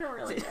don't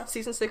really know.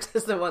 Season 6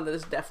 is the one that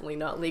is definitely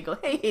not legal.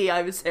 Hey,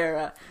 I'm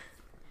Sarah.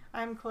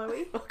 I'm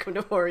Chloe. Welcome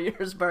to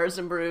Warriors, Bars,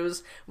 and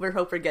Brews. We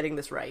hope we're getting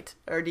this right.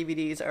 Our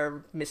DVDs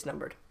are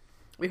misnumbered.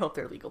 We hope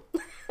they're legal.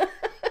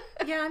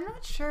 Yeah, I'm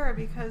not sure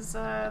because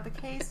the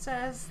case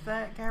says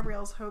that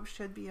Gabrielle's Hope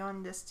should be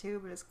on disc 2,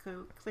 but it's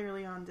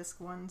clearly on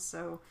disc 1,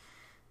 so,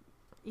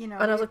 you know.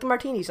 And I was like, the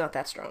martini's not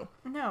that strong.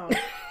 No.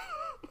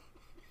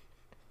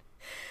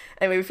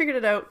 Anyway, we figured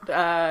it out,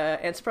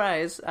 and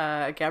surprise,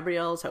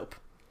 Gabrielle's Hope.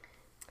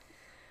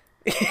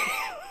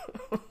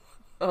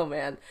 Oh,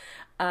 man.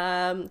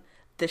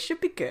 This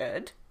should be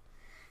good.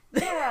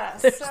 Yeah,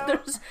 there's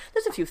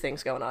a few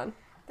things going on.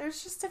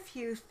 There's just a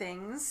few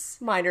things.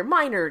 Minor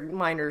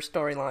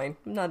storyline.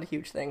 Not a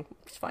huge thing.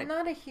 It's fine.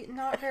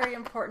 Not very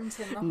important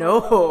in the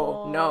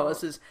No,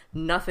 this is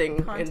nothing in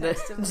the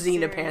context of the Xena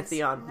series.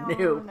 pantheon.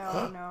 No,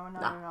 not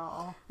at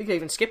all. We could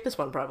even skip this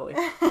one, probably.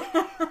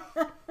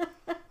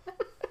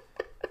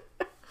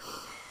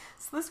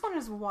 So this one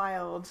is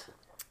wild.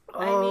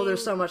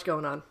 There's so much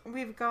going on.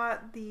 We've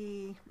got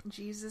the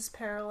Jesus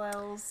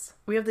parallels.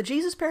 We have the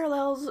Jesus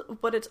parallels,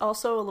 but it's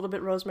also a little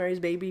bit Rosemary's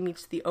Baby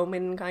meets The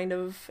Omen, kind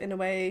of, in a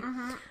way.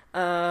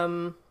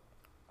 Mm-hmm.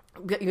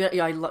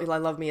 I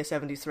love me a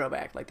 70s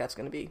throwback. Like, that's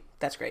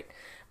great.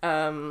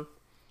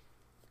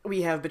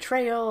 We have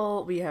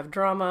betrayal, we have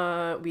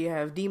drama, we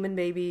have demon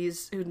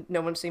babies, who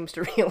no one seems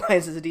to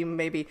realize is a demon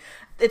baby.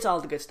 It's all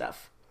the good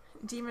stuff.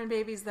 Demon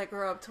babies that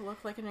grow up to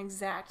look like an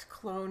exact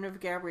clone of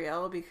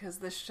Gabrielle because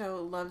the show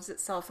loves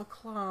itself a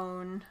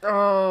clone.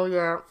 Oh,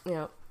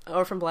 yeah.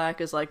 Orphan Black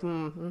is like,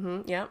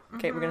 yeah,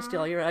 okay, we're gonna steal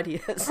all your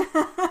ideas.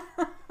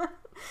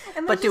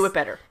 But do it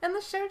better. And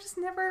the show just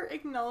never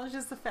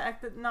acknowledges the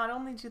fact that not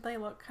only do they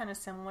look kind of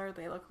similar,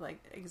 they look like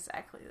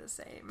exactly the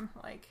same.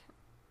 Like,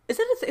 is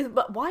it a thing?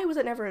 But why was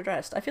it never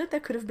addressed? I feel like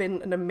that could have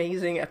been an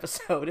amazing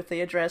episode if they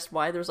addressed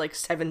why there's like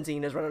 7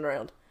 Xenas running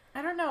around.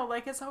 I don't know,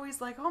 like, it's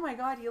always like, oh my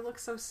god, you look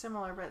so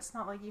similar, but it's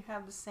not like you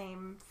have the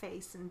same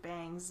face and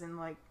bangs and,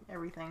 like,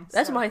 everything.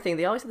 That's my thing,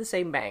 they always have the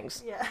same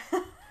bangs. Yeah.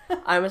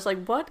 I was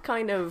like, what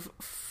kind of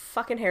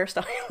fucking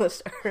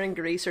hairstylists are in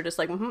Greece are just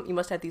like, you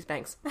must have these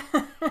bangs.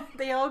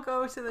 They all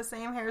go to the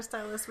same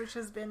hairstylist, which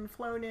has been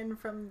flown in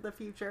from the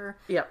future.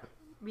 Yep.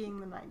 Being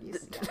the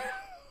 90s.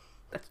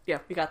 Yeah,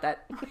 you got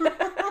that.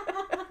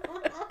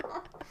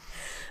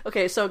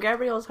 Okay, so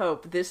Gabrielle's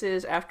Hope. This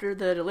is after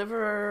The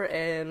Deliverer,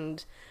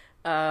 and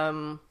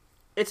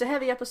it's a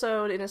heavy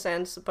episode in a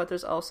sense, but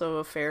there's also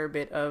a fair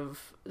bit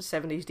of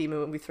 70s demon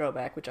movie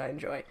throwback, which I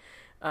enjoy.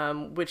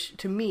 Which,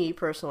 to me,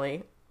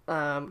 personally,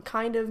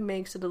 kind of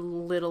makes it a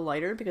little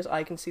lighter, because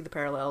I can see the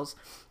parallels,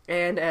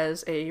 and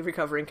as a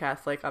recovering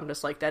Catholic, I'm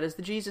just like, that is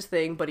the Jesus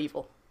thing, but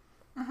evil.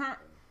 Uh-huh.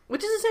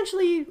 Which is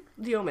essentially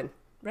The Omen,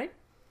 right?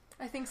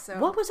 I think so.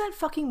 What was that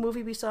fucking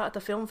movie we saw at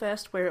the film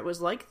fest where it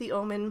was like The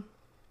Omen,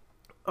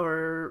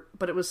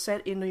 but it was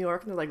set in New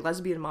York, and they're like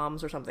lesbian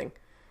moms or something?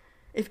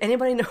 If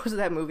anybody knows what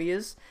that movie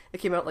is, it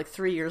came out like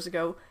 3 years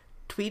ago,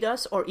 tweet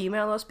us or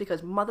email us,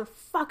 because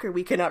motherfucker,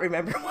 we cannot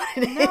remember what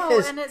it is. No,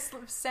 and it's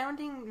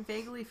sounding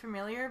vaguely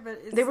familiar,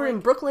 but it's they were in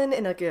Brooklyn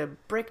in like a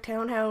brick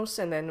townhouse,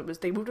 and then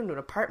they moved into an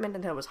apartment,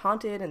 and it was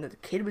haunted, and the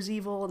kid was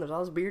evil, and there's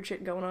all this weird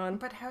shit going on.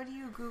 But how do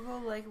you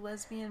Google, like,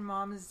 lesbian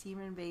mom's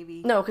demon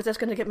baby? No, because that's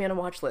going to get me on a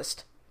watch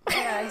list.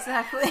 Yeah,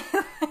 exactly.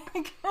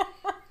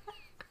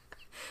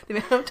 The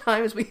amount of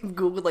times we've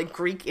Googled, like,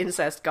 Greek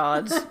incest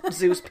gods,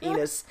 Zeus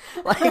penis.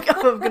 Like,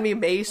 I'm going to be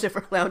amazed if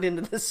we're allowed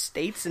into the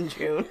States in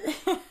June.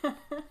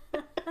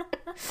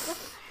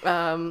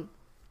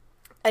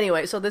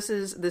 Anyway, so this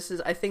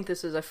is, I think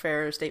this is a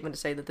fair statement to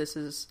say that this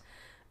is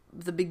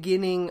the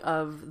beginning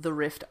of the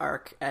Rift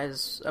arc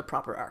as a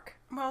proper arc.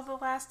 Well, the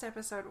last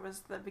episode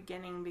was the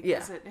beginning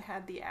because it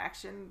had the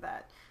action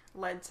that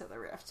led to the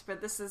Rift,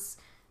 but this is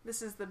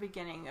the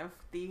beginning of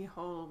the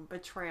whole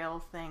betrayal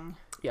thing.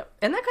 Yep.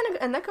 And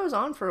that goes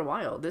on for a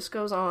while. This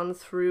goes on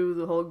through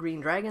the whole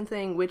Green Dragon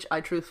thing, which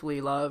I truthfully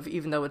love,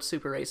 even though it's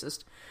super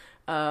racist.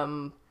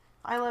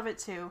 I love it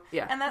too.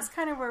 Yeah. And that's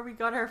kind of where we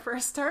got our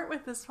first start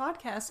with this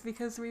podcast,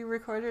 because we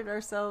recorded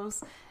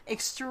ourselves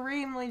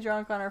extremely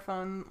drunk on our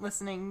phone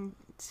watching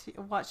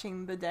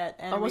The Debt.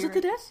 And was it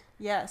The Debt?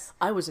 Yes.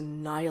 I was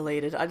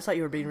annihilated. I just thought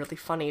you were being really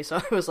funny, so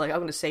I was like, I'm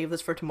going to save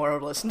this for tomorrow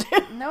to listen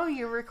to. No,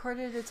 you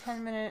recorded a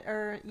 10-minute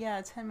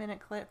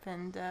clip,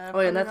 and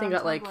and that thing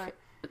got like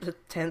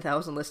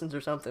 10,000 listens or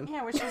something.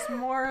 Yeah, which is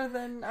more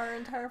than our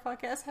entire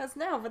podcast has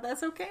now, but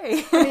that's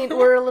okay. I mean,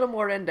 we're a little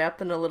more in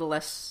depth and a little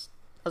less,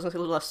 I was going to say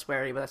a little less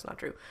sweary, but that's not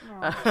true.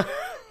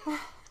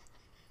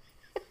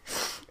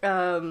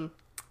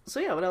 So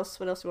yeah, what else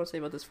do you want to say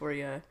about this before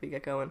we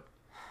get going?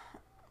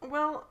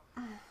 Well,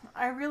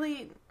 I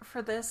really,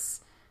 for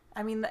this,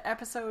 I mean, the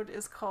episode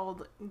is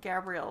called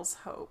Gabrielle's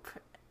Hope,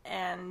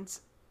 and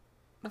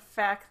the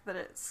fact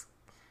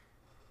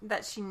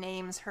that she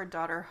names her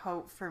daughter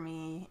Hope, for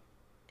me,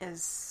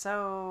 is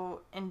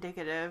so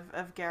indicative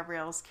of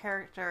Gabrielle's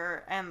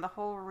character and the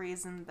whole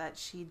reason that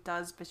she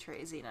does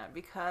betray Xena,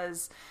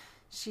 because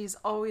she's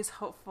always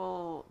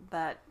hopeful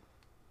that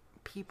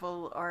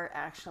people are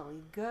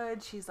actually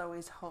good. She's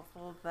always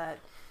hopeful that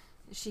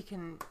she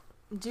can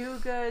do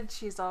good.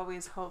 She's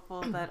always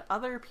hopeful that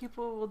other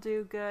people will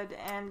do good,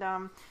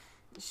 and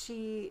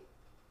she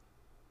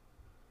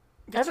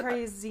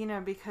betrays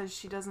Xena because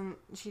she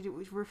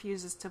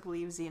refuses to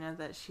believe Xena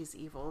that she's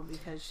evil,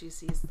 because she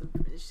sees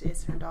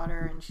it's her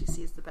daughter and she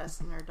sees the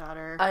best in her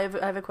daughter. I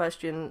have a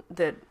question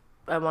that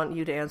I want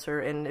you to answer,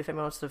 and if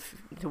anyone wants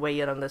to weigh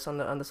in on this on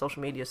the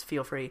social medias,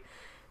 feel free.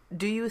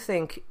 Do you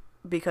think,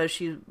 because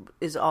she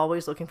is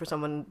always looking for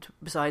someone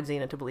besides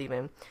Xena to believe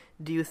in,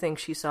 do you think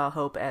she saw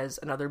Hope as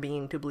another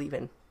being to believe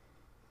in,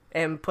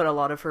 and put a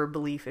lot of her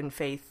belief in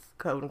faith,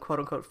 quote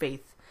unquote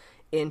faith,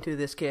 into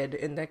this kid,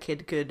 and that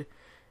kid could,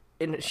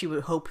 and she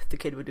would hope the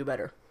kid would do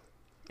better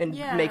and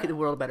make the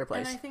world a better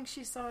place? And I think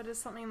she saw it as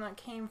something that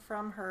came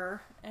from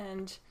her,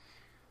 and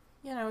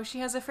she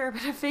has a fair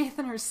bit of faith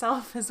in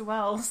herself as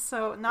well.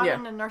 So not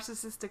in a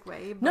narcissistic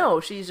way. But... No,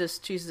 she's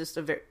just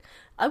a very.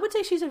 I would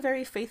say she's a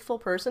very faithful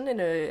person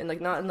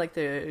not in like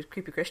the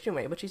creepy Christian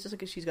way, but she's just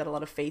like, she's got a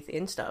lot of faith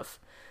in stuff,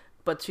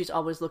 but she's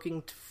always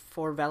looking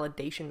for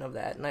validation of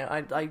that. And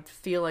I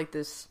feel like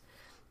this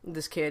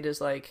kid is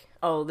like,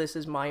 oh, this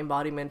is my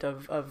embodiment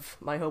of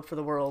my hope for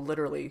the world,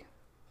 literally,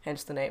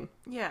 hence the name.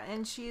 Yeah,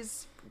 and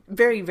she's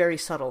very, very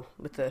subtle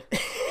with the.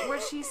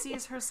 What she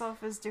sees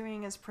herself as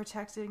doing is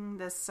protecting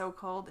this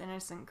so-called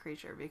innocent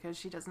creature, because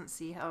she doesn't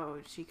see how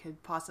she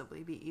could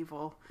possibly be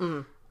evil.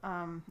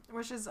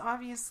 Which is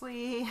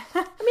obviously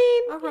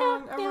a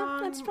wrong,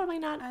 that's probably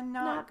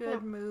not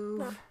good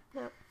move.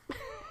 No.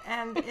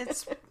 And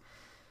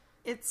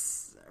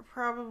it's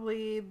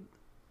probably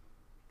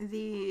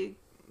the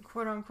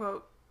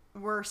quote-unquote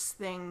worst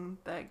thing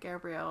that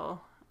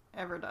Gabrielle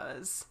ever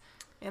does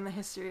in the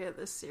history of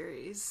this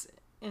series,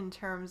 in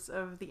terms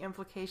of the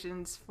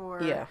implications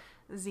for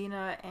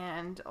Xena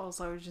and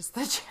also just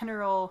the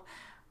general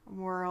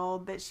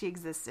world that she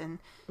exists in.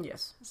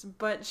 Yes.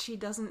 But she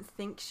doesn't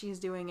think she's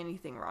doing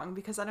anything wrong,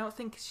 because I don't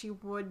think she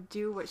would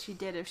do what she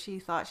did if she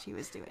thought she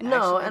was doing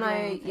No, and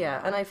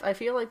I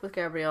feel like with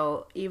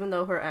Gabrielle, even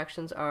though her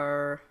actions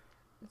are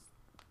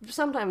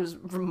sometimes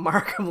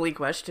remarkably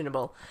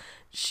questionable,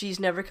 she's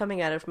never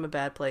coming at it from a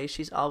bad place.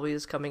 She's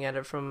always coming at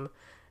it from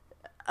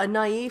a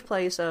naive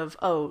place of,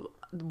 oh,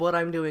 what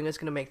I'm doing is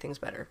going to make things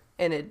better.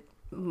 And it,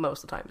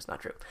 most of the time, is not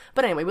true.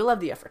 But anyway, we love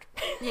the effort.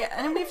 Yeah,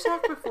 and we've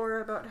talked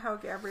before about how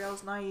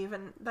Gabrielle's naive,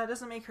 and that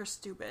doesn't make her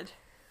stupid.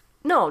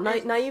 No,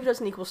 naive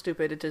doesn't equal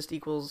stupid. It just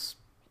equals...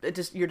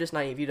 you're just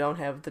naive. You don't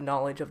have the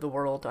knowledge of the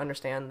world to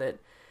understand that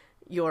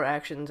your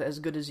actions, as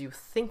good as you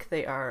think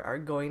they are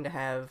going to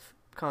have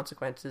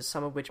consequences,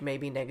 some of which may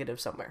be negative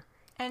somewhere.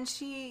 And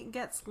she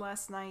gets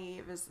less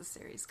naive as the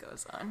series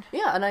goes on.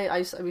 Yeah, and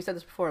we said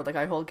this before, like,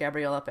 I hold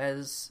Gabrielle up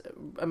as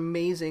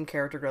amazing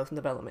character growth and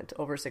development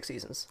over 6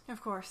 seasons.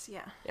 Of course,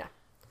 yeah.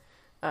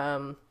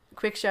 Yeah.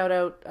 Quick shout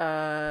out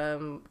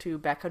to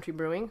Backcountry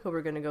Brewing, who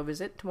we're going to go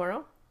visit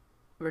tomorrow.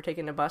 We're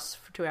taking a bus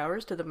for 2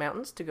 hours to the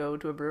mountains to go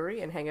to a brewery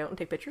and hang out and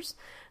take pictures.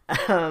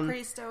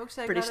 Pretty stoked.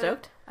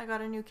 I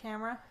got a new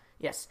camera.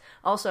 Yes.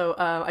 Also,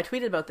 I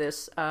tweeted about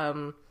this,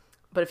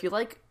 but if you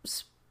like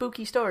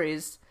spooky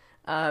stories...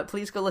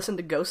 please go listen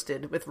to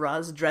Ghosted with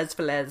Roz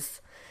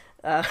Dresfeles.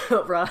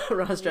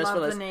 Roz Dresfeles.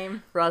 Love the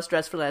name. Roz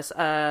Dresfeles.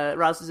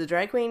 Roz is a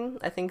drag queen.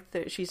 I think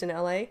that she's in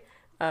LA.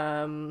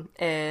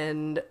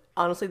 And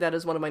honestly, that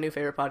is one of my new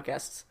favorite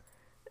podcasts.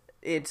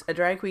 It's a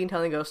drag queen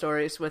telling ghost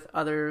stories with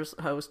others,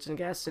 hosts, and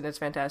guests, and it's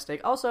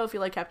fantastic. Also, if you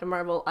like Captain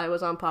Marvel, I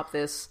was on Pop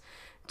This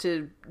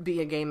to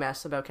be a gay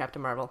mess about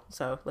Captain Marvel,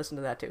 so listen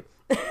to that too.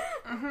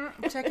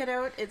 Check it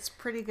out. It's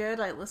pretty good.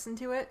 I listened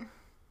to it.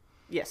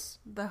 Yes.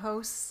 The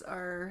hosts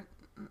are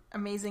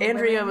amazing.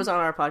 Andrea women. was on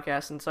our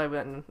podcast, and so I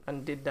went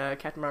and did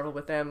Captain Marvel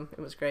with them.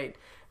 It was great.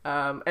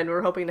 And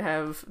we're hoping to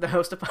have the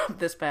host of Pop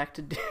This back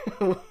to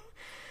do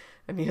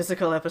a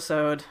musical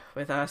episode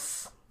with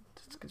us.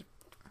 It's going to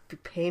be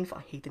painful.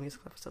 I hate the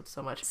musical episodes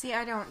so much. See,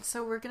 I don't.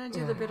 So we're going to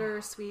do the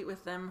bittersweet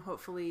with them,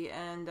 hopefully,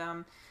 and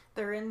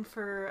they're in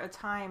for a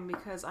time,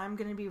 because I'm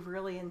going to be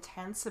really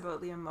intense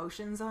about the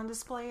emotions on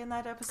display in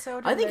that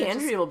episode. I think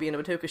Andrea will be into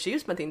it too, because she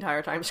spent the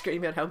entire time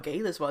screaming about how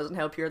gay this was and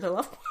how pure their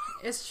love was.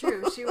 It's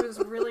true. She was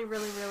really,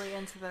 really, really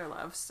into their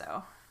love,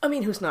 so. I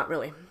mean, who's not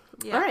really?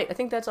 Yeah. All right, I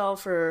think that's all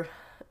for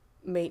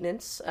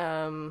maintenance.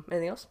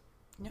 Anything else?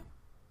 No.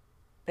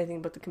 Anything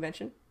about the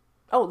convention?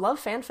 Oh, Love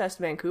Fan Fest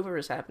Vancouver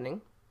is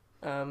happening.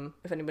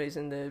 If anybody's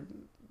in the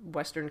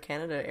Western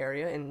Canada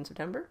area in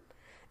September.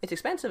 It's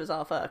expensive as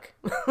all fuck.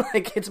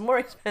 Like, it's more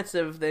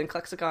expensive than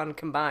Klexicon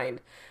combined.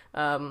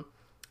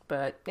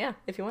 But, yeah,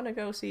 if you want to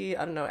go see,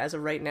 I don't know, as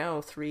of right now,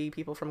 3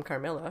 people from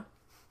Carmilla.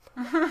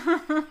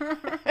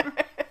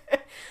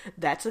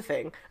 That's a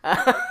thing.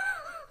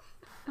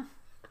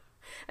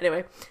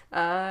 Anyway,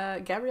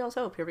 Gabrielle's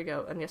Hope, here we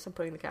go. And yes, I'm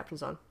putting the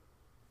captions on.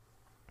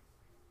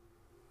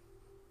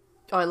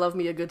 Oh, I love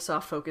me a good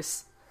soft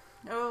focus.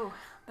 Oh,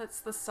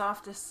 that's the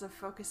softest of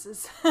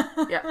focuses.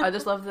 Yeah, I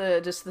just love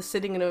the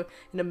sitting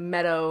in a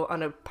meadow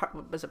on a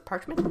was it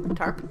parchment? A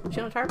tarp? Is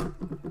she on a tarp?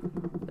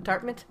 A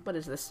tarpment? What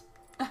is this?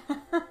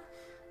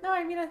 No,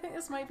 I mean, I think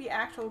this might be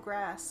actual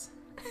grass.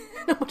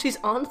 No, she's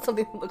on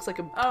something that looks like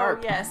a tarp.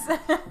 Oh, yes.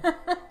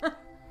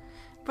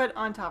 but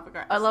on top of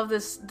grass. I love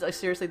this. Like,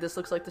 seriously, this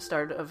looks like the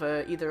start of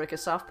either like a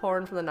soft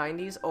porn from the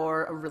 90s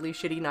or a really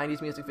shitty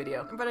 90s music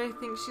video. But I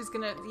think she's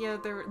gonna,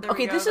 there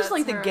Okay, we go. this is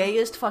like That's the her.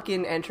 gayest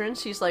fucking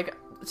entrance. She's like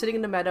sitting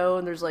in the meadow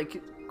and there's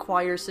like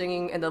choir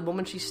singing and the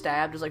woman she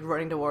stabbed is like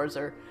running towards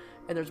her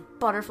and there's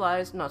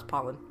butterflies. No, it's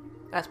pollen.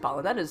 That's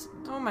pollen. That is...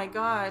 Oh my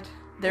god.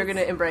 They're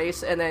gonna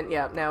embrace and then,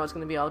 yeah, now it's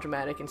gonna be all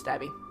dramatic and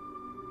stabby.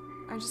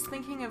 I'm just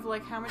thinking of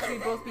like how much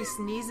we'd both be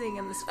sneezing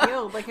in this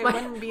field. Like it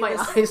wouldn't be my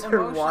this eyes are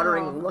emotional.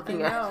 watering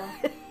looking I at know.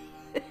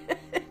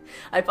 it.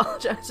 I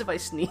apologize if I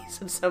sneeze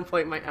at some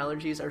point. My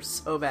allergies are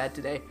so bad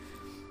today.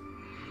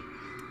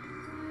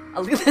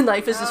 The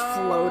knife is just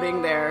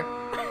floating there.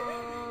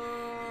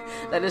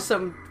 That is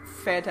some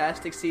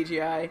fantastic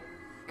CGI.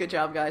 Good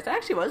job, guys. That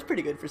actually was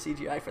pretty good for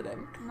CGI for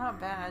them. Not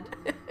bad.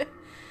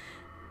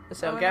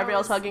 So Oh,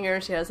 Gabrielle's no, hugging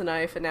her, she has a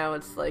knife, and now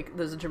it's like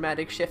there's a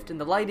dramatic shift in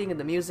the lighting and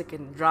the music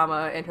and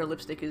drama, and her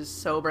lipstick is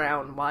so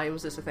brown. Why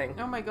was this a thing?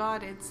 Oh my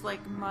god, it's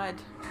like mud.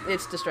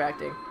 It's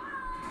distracting.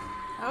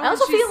 Oh, I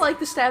also she's- feel like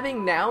the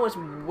stabbing now is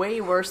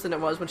way worse than it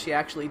was when she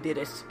actually did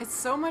it. it's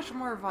so much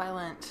more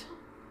violent.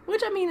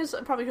 Which, I mean, is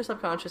probably her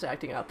subconscious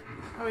acting up.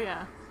 Oh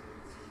yeah.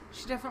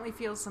 She definitely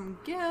feels some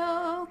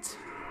guilt.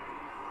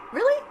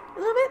 Really? A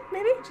little bit,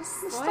 maybe? Just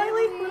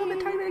slightly? A little bit,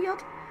 slightly. tiny bit of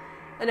guilt?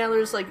 And now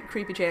there's, like,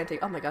 creepy chanting.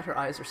 Oh my god, her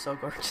eyes are so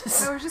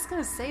gorgeous. I was just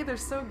gonna say they're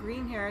so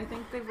green here. I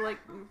think they've like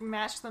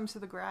matched them to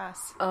the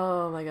grass.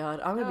 Oh my god,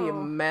 I'm gonna be a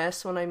Oh.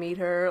 mess when I meet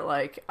her.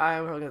 Like,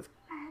 I'm gonna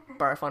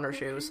barf on her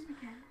shoes.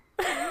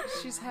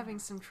 She's having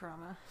some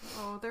trauma.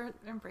 Oh, they're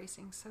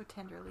embracing so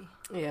tenderly.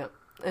 Yeah.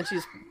 And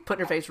she's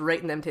putting her face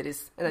right in them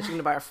titties. And then she's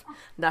gonna barf.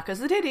 Not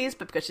because of the titties,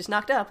 but because she's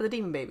knocked up with a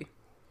demon baby.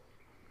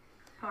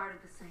 Part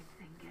of the same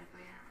thing,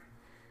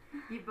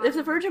 Gabrielle. If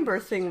the virgin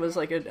birth thing was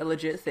like a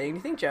legit thing, do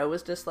you think Joe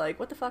was just like,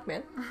 what the fuck,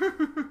 man?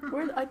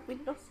 We're not,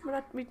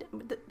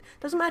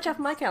 doesn't match up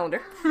in my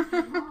calendar.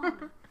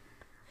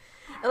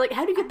 And like,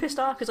 how do you get pissed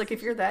off? Because like,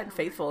 if you're that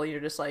faithful, you're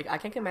just like, I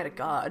can't get mad at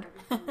God.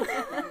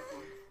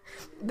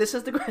 This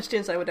is the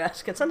questions I would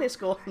ask in Sunday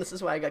school, and this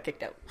is why I got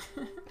kicked out.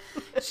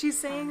 She's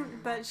saying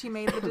that she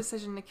made the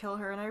decision to kill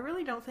her, and I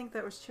really don't think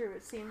that was true.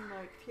 It seemed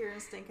like pure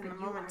instinct in the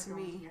moment to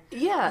me.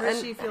 Yeah, But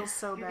and she feels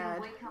so You're gonna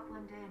bad. wake up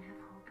one day and have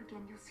hope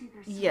again. You'll see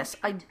there's so yes,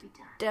 much I to be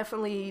done.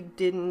 definitely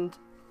didn't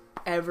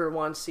ever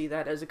once see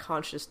that as a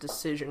conscious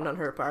decision on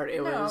her part.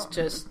 It was No.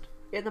 just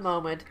in the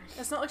moment.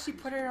 It's not like she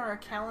put it on her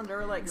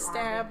calendar, like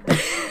stab the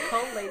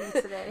cult lady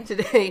today.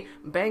 Today,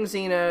 bang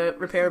Xena,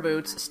 repair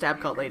boots, stab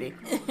cult lady.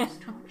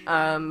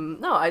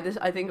 No, I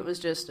think it was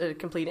just a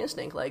complete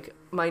instinct. Like,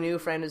 my new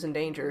friend is in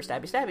danger,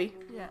 stabby stabby.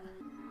 Yeah.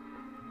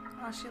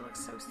 Oh, she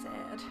looks so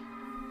sad.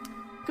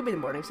 Could be the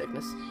morning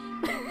sickness.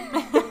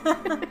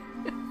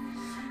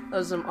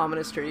 Those are some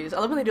ominous trees. I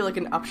love when they do like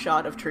an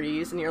upshot of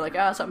trees, and you're like,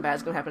 ah, something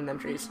bad's gonna happen in them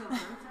trees.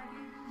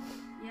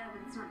 Yeah,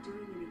 but it's not doing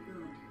any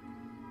good.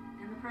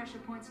 And the pressure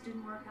points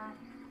didn't work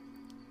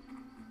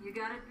either. You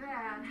got it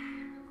bad.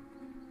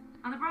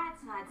 On the bright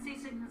side,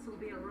 seasickness will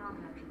be a run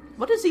after this.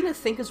 What does Xena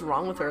think is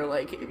wrong with her?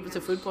 Like, was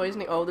it food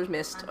poisoning? Oh, there's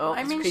mist. Oh,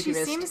 I it's mean, creepy she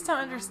mist. seems to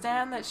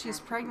understand that she's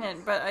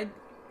pregnant, but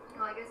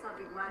Well, I guess I'll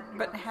be glad.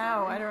 but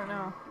how? I don't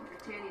know.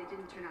 Britannia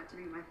didn't turn out to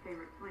be my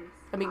favorite place.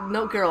 I mean,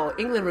 no, girl,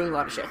 England ruined a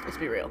lot of shit. Let's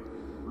be real.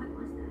 What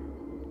was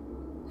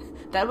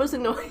that? That was the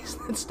noise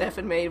that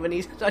Stefan made when I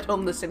told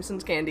him the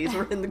Simpsons candies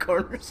were in the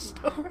corner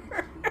store.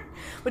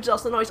 Which is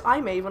also the noise I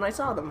made when I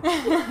saw them.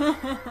 Let's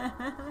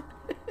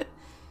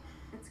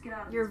get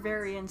out of You're this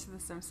very into The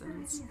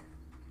Simpsons. place.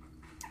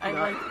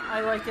 I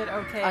like it.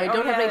 Okay. I Oh,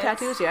 don't have yeah, any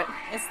tattoos yet.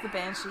 It's the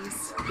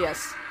Banshees.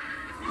 Yes.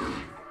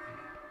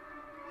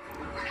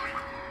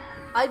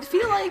 I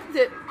feel like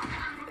that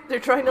they're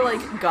trying to,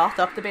 like, goth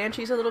up the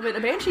Banshees a little bit. A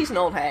Banshee's an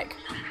old hag.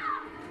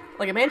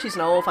 Like, a Banshee's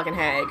an old fucking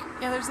hag.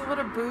 Yeah, there's a lot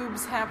of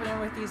boobs happening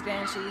with these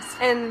Banshees.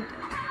 And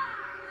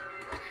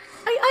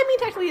I mean,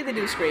 technically they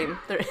do scream.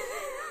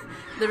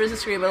 There is a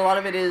scream, but a lot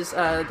of it is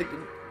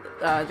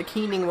the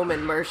keening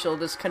woman where she'll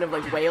just kind of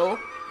like wail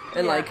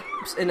and Yeah. like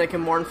in like a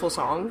mournful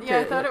song. Yeah,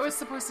 I thought it was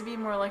supposed to be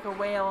more like a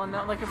whale and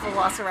not like a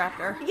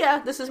velociraptor. Yeah,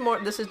 this is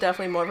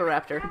definitely more of a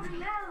raptor.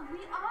 Gabrielle, we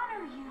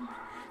honor you.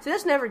 See,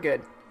 that's never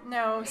good.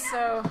 No,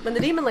 so When the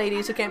demon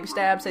ladies who can't be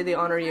stabbed say they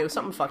honor you,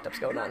 something fucked up's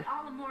going on.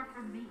 All the more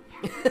for me.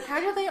 how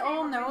do they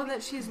all know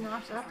that she's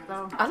knocked up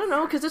though? I don't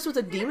know, because this was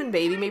a demon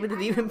baby. Maybe the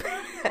demon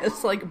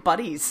has like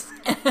buddies.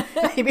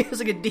 Maybe it was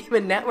like a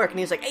demon network, and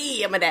he's like,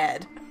 "Hey, I'm a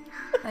dad."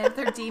 They have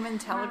their demon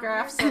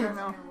telegraphs. I don't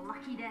know. A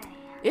lucky day.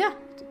 Yeah,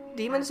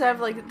 demons have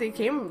like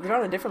they're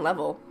on a different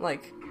level,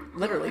 like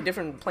literally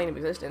different plane of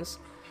existence.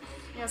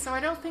 Yeah, so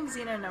I don't think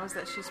Xena knows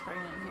that she's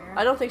pregnant here.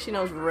 I don't think she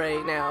knows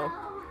right now.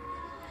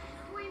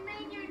 We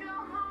mean you no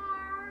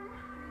harm.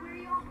 We're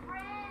your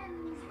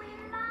friends.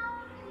 We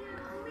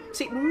love you. We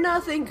See,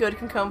 nothing good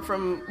can come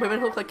from women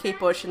who look like Kate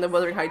Bush in the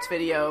Wuthering Heights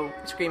video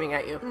screaming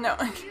at you. No.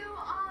 You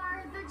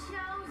are the chosen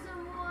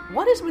one.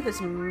 What is with this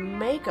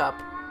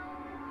makeup?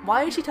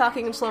 Why is she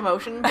talking in slow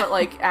motion, but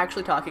like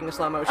actually talking in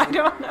slow motion? I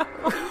don't know.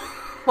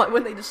 Why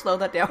wouldn't they just slow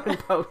that down in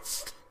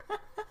post?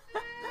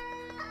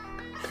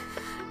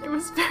 It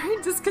was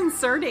very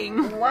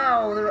disconcerting.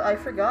 Wow, I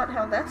forgot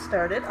how that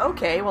started.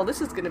 Okay, well, this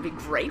is gonna be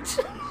great.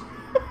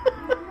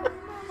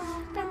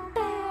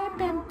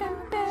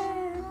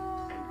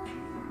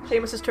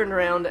 Seamus has turned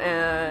around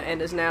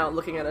and is now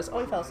looking at us. Oh,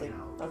 he fell asleep.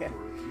 Okay.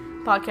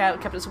 Podcat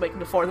kept us awake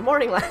until 4 in the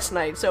morning last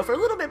night, so if we're a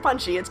little bit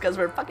punchy, it's because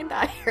we're fucking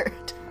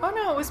tired. Oh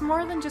no, it was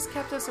more than just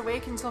kept us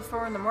awake until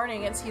 4 in the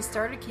morning. He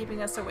started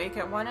keeping us awake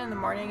at 1 in the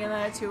morning, and then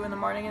at 2 in the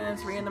morning, and then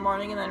 3 in the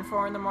morning, and then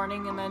 4 in the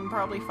morning, and then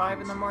probably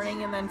 5 in the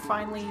morning, and then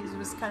finally he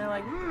was kind of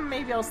like,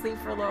 maybe I'll sleep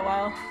for a little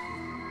while.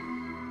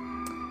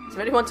 So if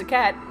anyone wants a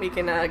cat, we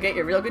can get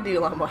you a real good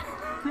deal on one.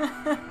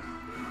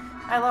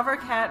 I love our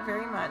cat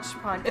very much.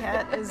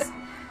 Podcat is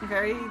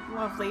very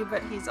lovely,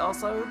 but he's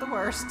also the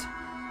worst.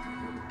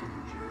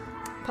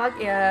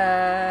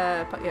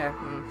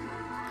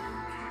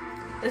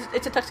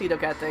 It's a tuxedo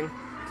cat thing.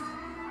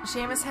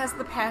 Seamus has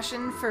the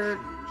passion for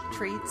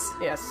treats.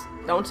 Yes.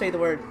 Don't say the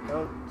word.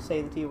 Don't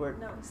say the T word.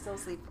 No, he's still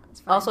asleep.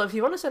 It's fine. Also, if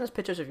you want to send us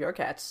pictures of your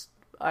cats,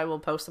 I will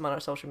post them on our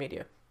social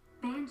media.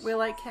 We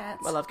like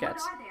cats. I love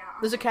cats.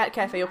 There's a cat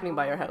cafe opening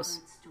by our house,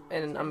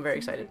 and I'm very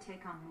excited. They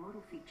take on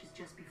mortal features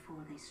just before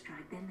they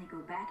strike, then they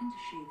go back into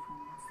shade form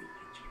once they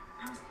hit you.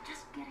 I was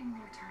just getting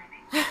their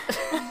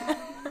timing.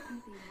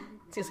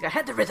 Seems like I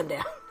had the rhythm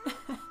down.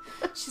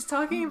 She's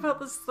talking about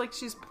this like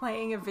she's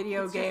playing a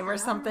video game or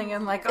something,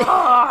 and like,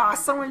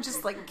 someone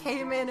just like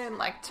came in and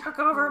like took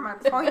over my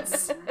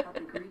points. I thought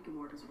the Greek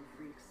immortals were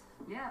freaks.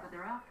 Yeah, but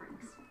they're our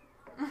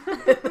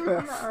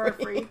freaks. Our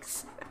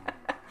freaks.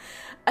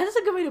 That's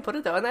a good way to put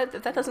it, though, and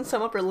that doesn't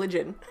sum up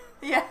religion.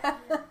 Yeah. And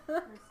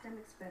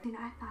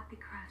I thought the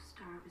craft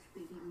star was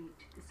leading me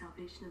to the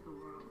salvation of the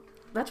world.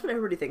 That's what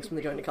everybody thinks when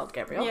they join the cult,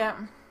 Gabrielle. Yeah.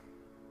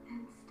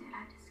 Instead,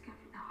 I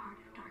discovered the heart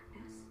of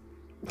darkness.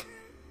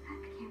 I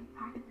became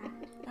part of that.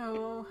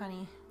 Oh,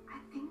 honey. I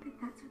think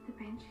that's what the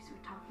Banshees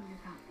were talking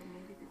about. That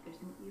maybe that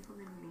there's an evil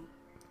in me.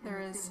 There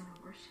and if is. they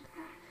wanna worship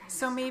that,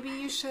 So maybe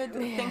you should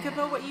think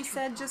about what you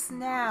said just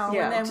now,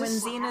 Yeah, and then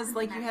just- when Xena's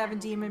like, you have a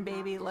demon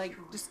baby, like,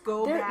 just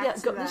go There, back yeah,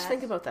 to go, that. just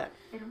think about that.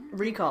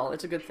 Recall,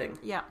 it's a good thing.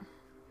 Yeah.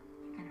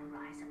 you're gonna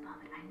rise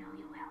above it. I know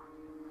you will.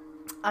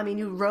 I mean,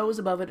 you rose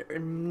above it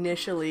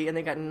initially, and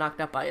then got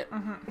knocked up by it.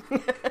 Mm-hmm.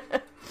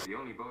 The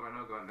only boat I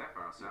know going that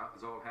far south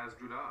is old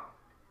Hasdrubal.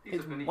 He's Is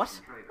a Phoenician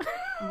what?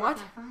 trader. What?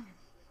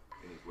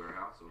 In his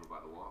warehouse over by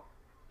the wall,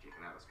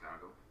 checking out his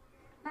cargo.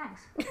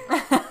 Thanks.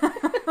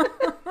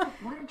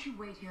 Why don't you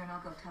wait here and I'll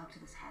go talk to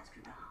this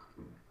Hasdrubal.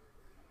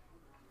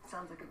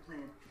 Sounds like a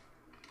plan.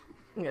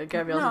 Yeah,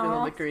 Gabrielle's a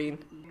little bit green.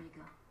 Here you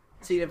go.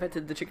 So you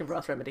invented the chicken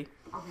broth remedy.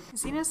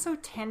 Xena's so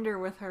tender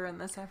with her in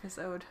this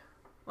episode.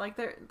 Like,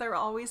 they're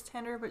always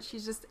tender, but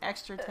she's just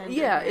extra tender.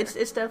 Yeah, here.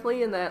 it's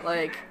definitely in that,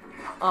 like,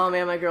 oh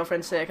man, my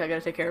girlfriend's sick, I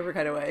gotta take care of her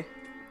kind of way.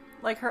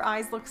 Like, her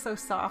eyes look so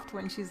soft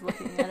when she's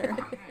looking at her.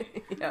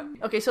 Yeah.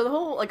 Okay, so the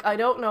whole, like, I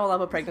don't know a lot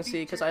about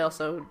pregnancy, because I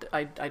also,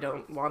 I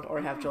don't want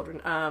or have children.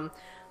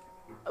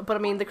 But I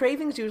mean, the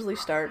cravings usually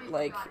start,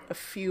 like, a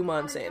few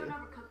months in.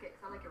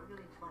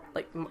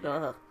 Like,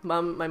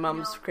 my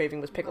mom's craving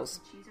was pickles,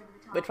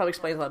 which probably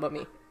explains a lot about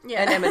me.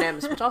 Yeah. And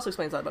M&M's, which also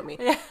explains a lot about me.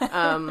 Yeah.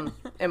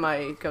 And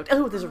my goat.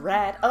 Oh, there's a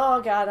rat.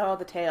 Oh god, oh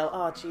the tail.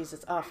 Oh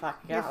Jesus. Oh fuck.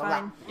 You're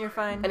fine. You're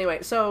fine.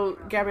 Anyway, so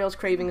Gabrielle's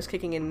craving is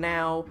kicking in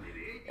now.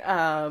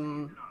 Are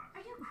you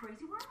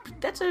crazy?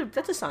 What? That's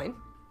a sign.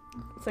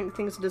 I think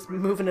things are just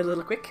moving a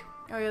little quick.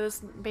 Oh yeah, this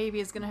baby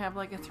is gonna have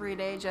like a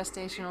 3-day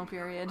gestational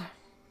period.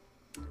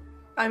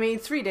 I mean,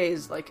 3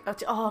 days, like,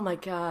 oh my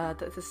god,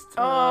 this.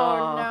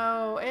 Oh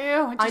no,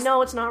 ew! I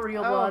know it's not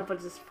real blood,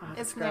 but it's fuck,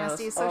 It's gross.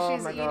 nasty. So Oh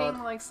she's my eating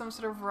God. like some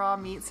sort of raw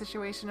meat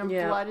situation, and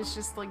Yeah. blood is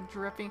just like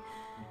dripping.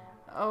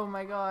 Oh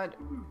my god.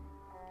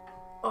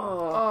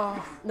 Oh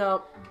Oh.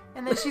 no,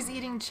 And then she's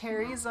eating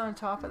cherries on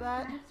top of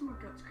that. Have some more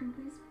goat's cream,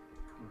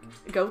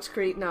 please. goat's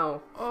cream.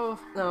 No, Oh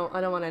no,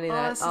 I don't want any of Oh,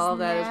 that. this is All of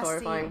that is nasty.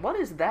 horrifying. What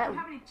is that?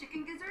 Have any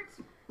chicken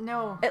gizzards?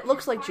 no! It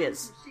looks like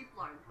jizz. Sheep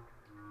lard.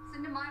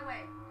 Send them my way.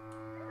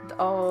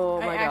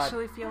 Oh my I god,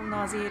 actually feel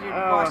nauseated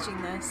Oh. watching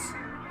this.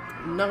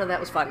 none of that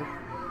was fun.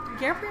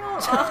 Gabrielle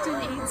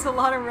often eats a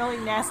lot of really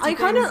nasty I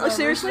kind things on of the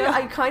seriously, show.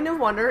 I kind of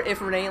wonder if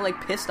Renee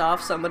like pissed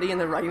off somebody in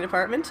the writing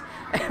department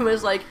and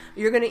was like,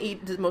 "You're gonna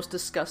eat the most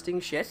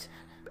disgusting shit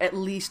at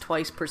least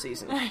twice per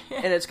season, and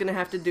it's gonna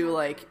have to do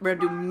like we're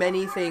gonna do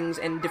many things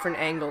and different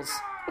angles."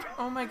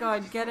 Oh my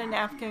god, get a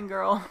napkin,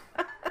 girl.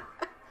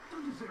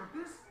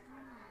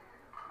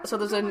 So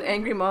there's an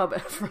angry mob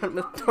out front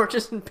with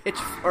torches and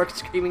pitchforks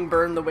screaming,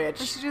 "Burn the witch!"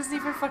 She doesn't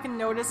even fucking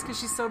notice because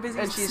she's so busy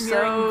And she's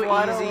smearing so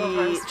blood all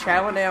over easy us.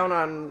 chowing down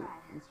on,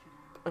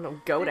 I don't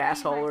know, goat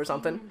asshole or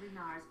something.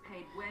 Dinars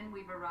paid when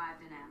we've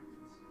arrived in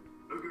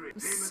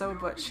Athens. So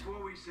butch.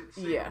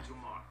 Yeah.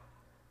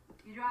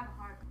 You drive a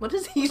hard. What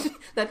is he?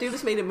 That dude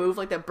just made a move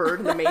like that bird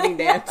in the mating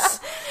dance.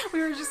 We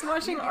were just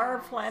watching Our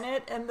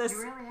Planet, and this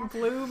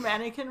blue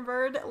mannequin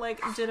bird like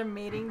did a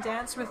mating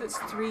dance with its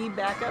 3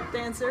 backup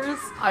dancers.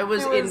 I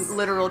was It in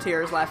literal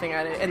tears laughing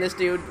at it, and this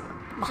dude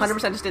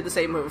 100% just did the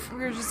same move. We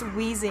were just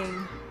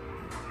wheezing.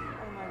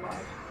 Oh my god.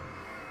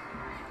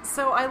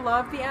 So I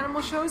love the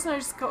animal shows, and I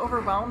just go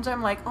overwhelmed.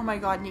 I'm like, oh my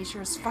god,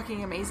 nature is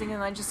fucking amazing,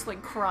 and I just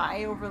like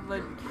cry over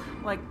the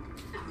like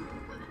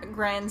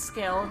grand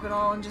scale of it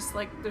all, and just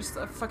like there's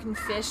a fucking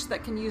fish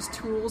that can use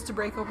tools to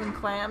break open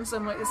clams.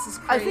 I'm like, this is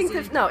I crazy.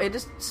 think that it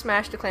just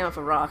smashed a clam off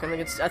a rock.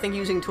 I think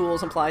using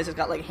tools implies it's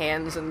got like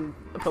hands and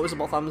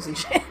opposable thumbs and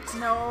shit.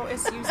 No,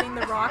 it's using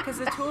the rock as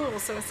a tool,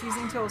 so it's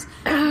using tools.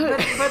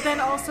 But then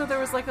also there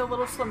was like a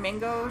little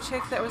flamingo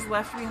chick that was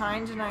left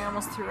behind, and I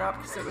almost threw up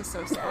because it was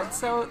so sad.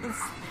 So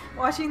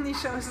watching these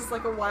shows is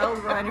like a wild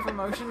ride of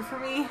emotion for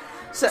me.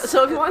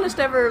 So if you want us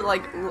to ever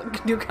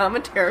like do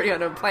commentary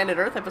on a Planet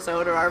Earth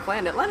episode or Our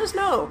Planet, let us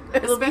know.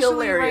 It'll be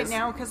Especially hilarious. right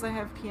now because I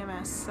have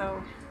PMS,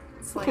 so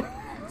it's like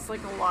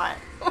a lot.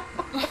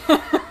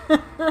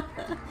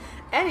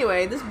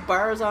 Anyway, this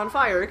bar is on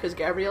fire because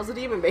Gabrielle's a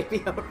demon baby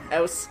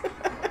house.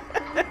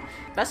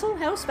 Vessel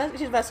house?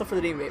 She's a vessel for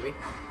the demon baby.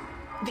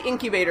 The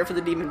incubator for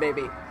the demon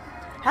baby.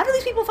 How do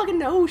these people fucking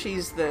know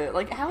she's the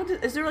like?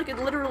 Is there like a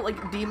literal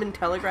like demon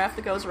telegraph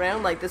that goes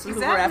around? Like this is who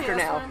we're after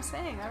that's now. what I'm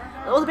saying. I don't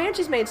know. Well, the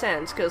Banshees made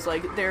sense because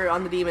like they're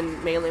on the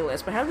demon mailing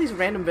list, but how do these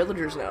random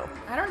villagers know?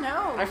 I don't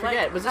know. I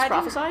forget. Like, Was this I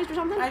didn't- prophesized or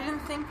something? I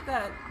didn't think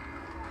that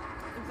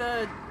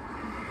the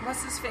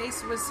what's his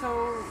face was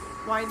so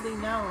widely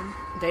known.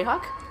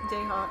 Dayhawk?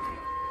 Dayhawk.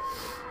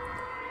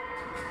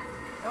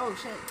 Oh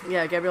shit.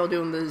 Yeah, Gabrielle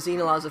doing the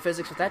Xena laws of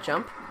physics with that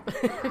jump.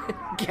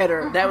 Get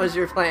her. That was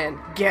your plan.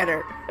 Get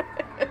her.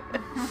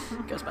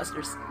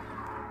 Ghostbusters.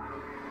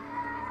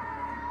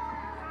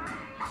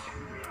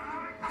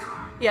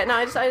 Yeah, no,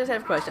 I just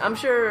have a question. I'm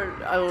sure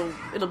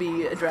it'll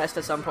be addressed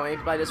at some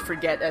point, but I just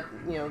forget at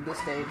this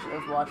stage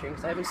of watching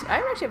because I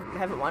actually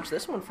haven't watched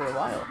this one for a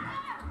while.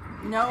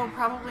 No,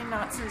 probably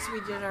not since we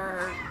did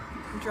our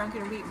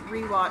Drunken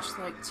rewatch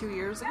like 2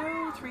 years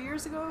ago, 3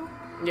 years ago.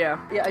 Yeah,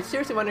 I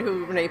seriously wonder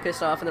who Renee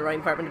pissed off in the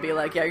writing department to be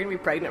like, yeah, you're gonna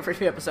be pregnant for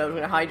 2 episodes,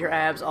 we're gonna hide your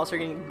abs, also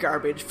you're gonna eat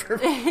garbage for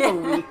a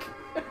week.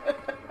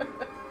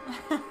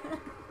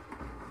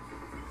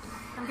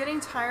 I'm getting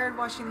tired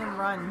watching them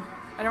run.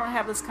 I don't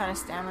have this kind of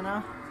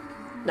stamina.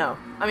 No,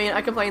 I mean,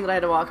 I complained that I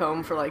had to walk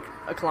home for like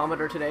a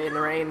kilometer today in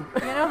the rain.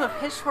 The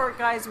pitchfork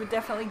guys would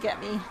definitely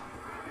get me.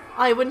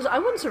 I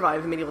wouldn't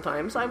survive medieval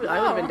times. I would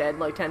have been dead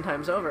like 10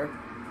 times over.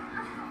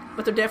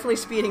 But they're definitely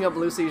speeding up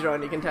Lucy's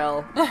run, you can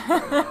tell.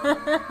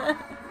 That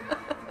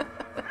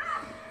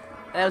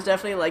was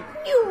definitely like,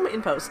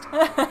 in post.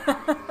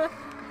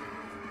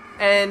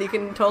 And you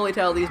can totally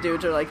tell these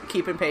dudes are like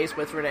keeping pace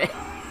with Renee.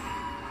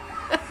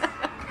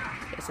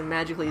 Yes, and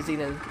magically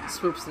Xena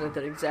swoops in at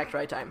the exact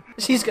right time.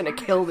 She's gonna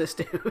kill this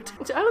dude.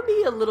 So I would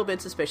be a little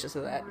bit suspicious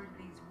of that. Where do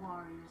these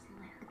warriors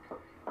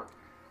live?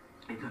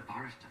 In the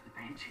forest of the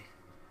Banshees.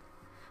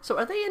 So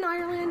are they in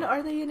Ireland?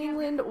 Are they in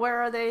England?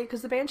 Where are they?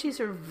 Because the Banshees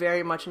are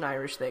very much an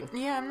Irish thing.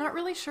 Yeah, I'm not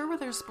really sure where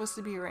they're supposed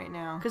to be right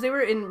now. Because they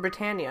were in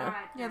Britannia,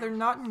 Yeah, they're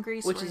not in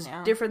Greece which right is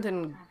now. different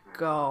than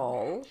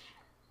Gaul.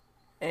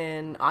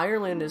 And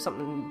Ireland is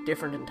something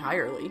different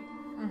entirely.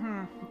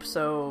 Mm-hmm.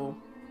 So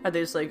are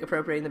they just like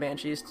appropriating the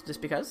Banshees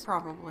just because?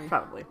 Probably.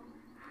 Probably.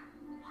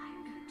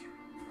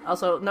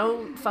 Also,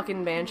 no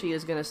fucking Banshee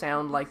is gonna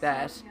sound like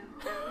that.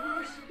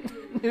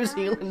 New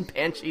Zealand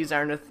Banshees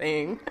aren't a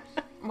thing.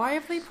 Why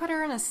have they put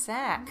her in a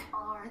sack?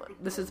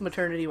 This is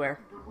maternity wear.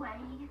 The way,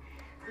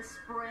 the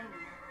spring.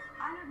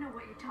 I don't know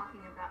what you're talking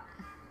about.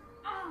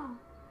 Oh,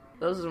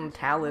 Those are some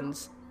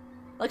talons.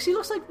 Like, she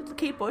looks like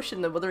Kate Bush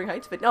in the Wuthering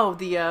Heights video. No,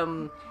 the,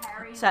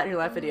 Saturday Night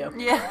Live video.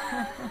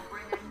 Yeah.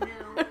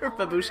 Or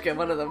Babushka,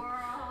 one of them.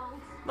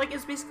 Like,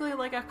 it's basically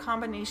like a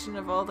combination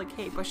of all the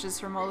Kate Bushes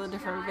from all the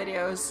different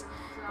videos.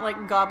 Like,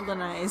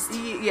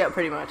 goblinized. Yeah,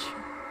 pretty much.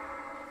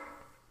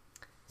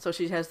 So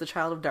she has the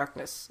Child of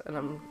Darkness, and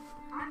I'm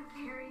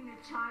carrying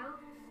a child.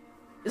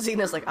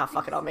 Xena's like,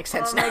 fuck it all makes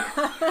sense now.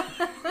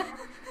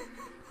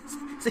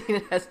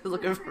 Xena has the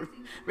look of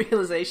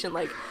realization,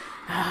 like,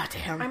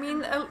 damn. I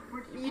mean,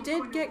 you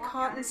did get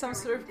caught in some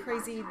sort of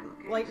crazy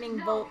lightning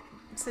bolt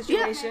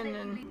situation,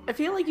 and I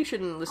feel like you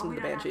shouldn't listen to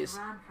the We don't have to Banshees.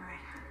 run for it.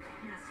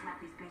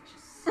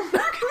 I'm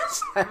gonna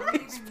slap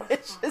these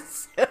bitches. These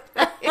bitches.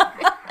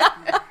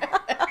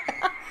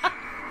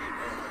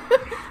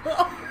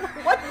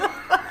 What the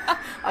fuck?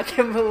 I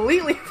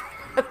completely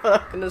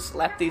I'm gonna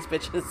slap these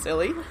bitches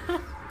silly.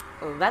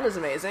 Well, that is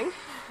amazing.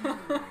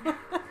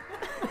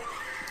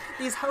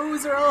 these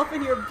hoes are all up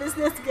in your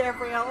business,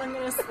 Gabrielle. I'm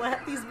gonna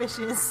slap these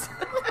bitches.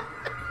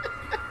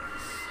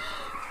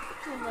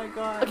 Oh my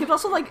god. Okay, but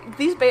also, like,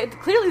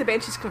 clearly the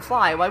Banshees can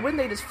fly. Why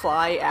wouldn't they just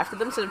fly after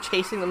them instead of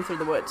chasing them through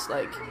the woods?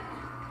 Like,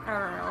 I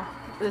don't know.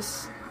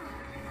 this...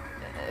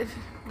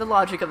 the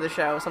logic of the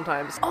show,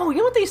 sometimes. Oh, you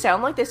know what they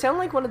sound like? They sound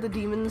like one of the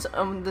demons,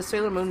 the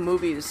Sailor Moon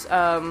movies.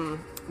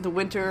 The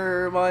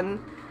winter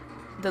one.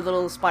 The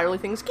little spirally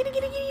things. Giddy,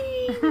 giddy,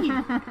 giddy!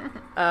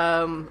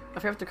 I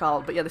forget what they're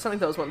called, but yeah, they sound like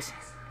those ones.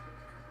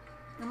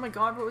 Oh my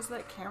god, what was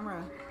that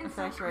camera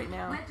effect right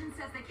now? Legend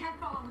says they can't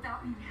follow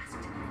without being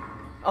asked.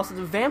 Also,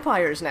 the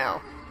vampires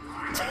now.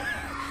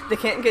 They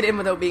can't get in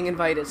without being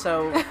invited,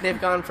 so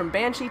they've gone from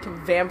Banshee to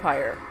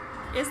vampire.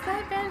 Is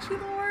that Banshee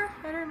lore?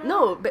 I don't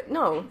No, but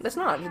no, that's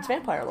not. It's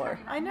vampire lore.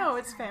 I know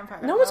it's vampire.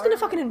 No one's gonna lore.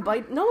 fucking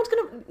invite. No one's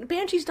gonna.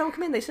 Banshees don't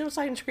come in. They sit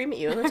outside and scream at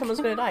you, and then someone's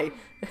gonna die.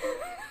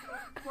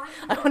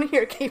 I want to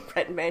hear Cape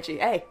Breton and Banshee.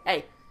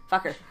 Hey,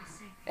 fuck her.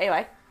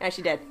 Anyway, yeah,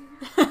 she dead.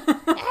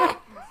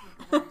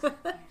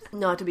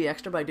 Not to be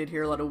extra, but I did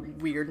hear a lot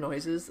of weird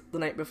noises the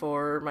night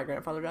before my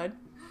grandfather died,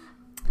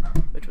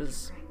 which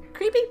was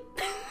creepy.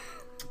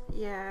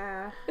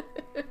 Yeah.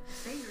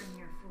 Say you're in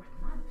your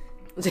 4th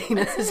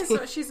month.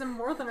 Xena, She's in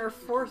more than her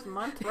 4th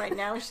month right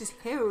now. She's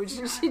huge,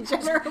 and she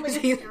generally.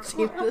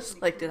 Xena's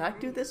like, did I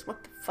do this?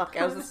 What the fuck?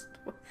 How's this?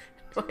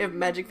 Do I have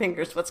magic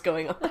fingers? What's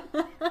going on? They're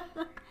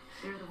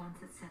the ones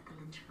that set the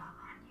lynch mob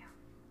on you.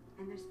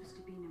 And they're supposed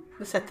to be an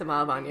improvement. Set the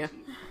mob on you.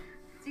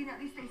 See, at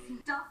least they seem...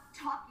 Stop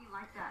talking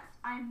like that.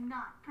 I'm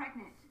not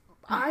pregnant.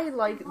 I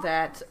like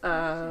that,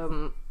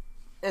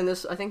 and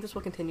this, I think this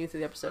will continue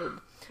through the episode.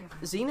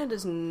 Xena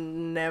does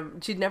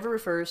she never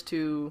refers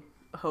to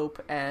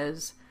Hope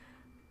as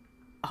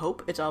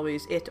Hope. It's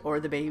always it or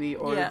the baby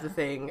or the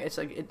thing. It's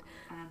like it.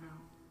 I don't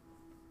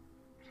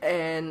know.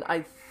 And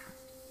I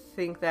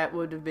think that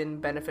would have been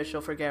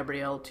beneficial for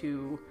Gabrielle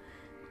to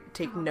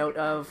take note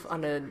of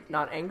on a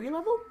not angry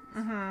level.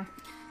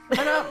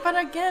 But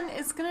again,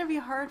 it's gonna be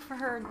hard for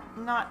her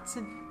not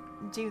to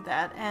do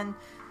that. And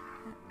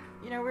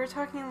you know, we were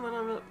talking a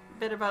little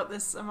bit about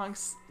this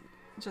amongst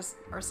just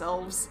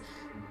ourselves.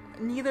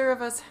 Neither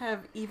of us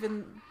have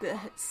even the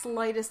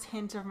slightest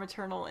hint of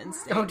maternal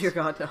instinct. Oh dear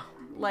God, no.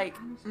 Like,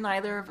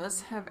 neither of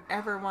us have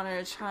ever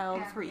wanted a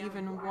child for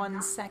even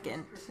 1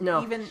 second.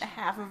 No. Even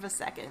half of a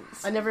second.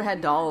 I never had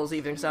dolls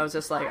even because I was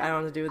just like, I don't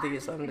know what to do with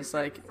these. I'm just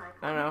like,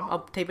 I don't know. I'll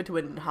tape it to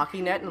a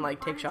hockey net and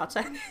like take shots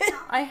at it.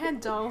 I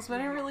had dolls, but I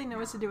didn't really know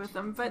what to do with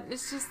them. But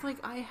it's just like,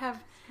 I have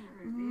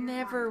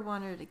never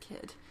wanted a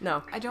kid.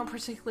 No. I don't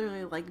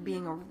particularly like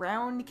being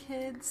around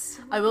kids.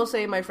 I will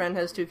say my friend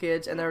has 2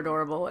 kids and they're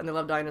adorable and they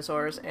love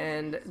dinosaurs,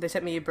 and they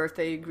sent me a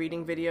birthday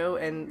greeting video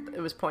and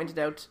it was pointed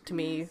out to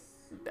me,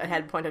 I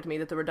had pointed out to me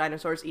that there were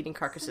dinosaurs eating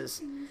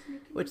carcasses,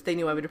 which they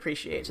knew I would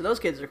appreciate. So those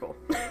kids are cool.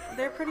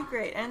 They're pretty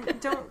great. And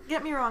don't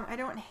get me wrong, I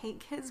don't hate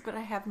kids, but I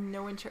have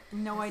no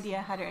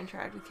idea how to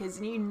interact with kids.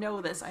 And you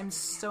know this, I'm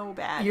so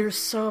bad. You're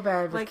so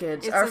bad with Like,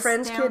 kids. it's Our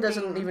friend's kid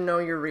doesn't astounding. even know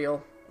you're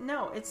real.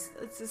 No, it's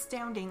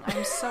astounding.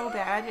 I'm so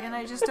bad, and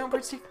I just don't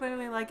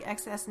particularly like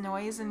excess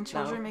noise, and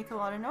children make a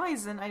lot of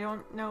noise, and I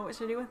don't know what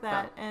to do with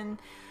that. And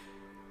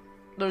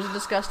There was a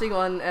disgusting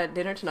one at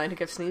dinner tonight who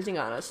kept sneezing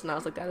on us, and I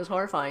was like, that is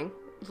horrifying.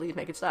 Please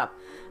make it stop.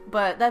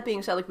 But that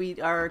being said, like, we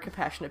are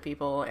compassionate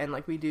people, and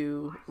like we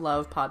do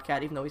love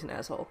Podcat, even though he's an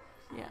asshole.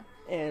 yeah.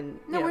 And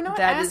No, you know, we're not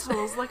that is-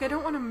 assholes. Like, I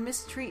don't want to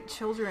mistreat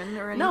children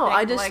or anything. No,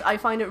 like, I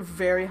find it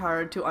very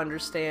hard to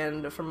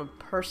understand from a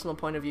personal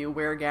point of view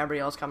where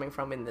Gabrielle's coming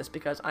from in this,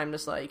 because I'm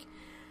just like,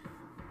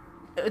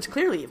 it's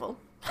clearly evil.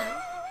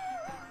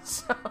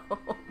 So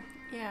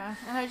yeah,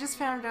 and I just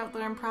found out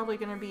that I'm probably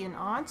going to be an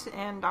aunt,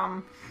 and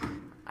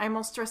I'm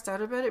all stressed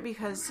out about it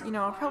because, you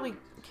know, I'll probably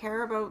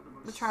care about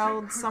the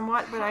child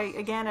somewhat, but I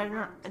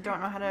don't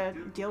know how to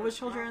deal with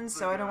children,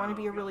 so I don't want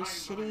to be a really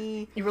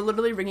shitty... you were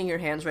literally wringing your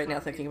hands right now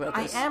thinking about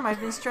I this. am. I've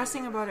been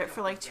stressing about it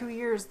for like 2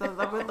 years, the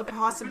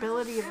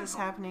possibility of this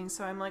happening,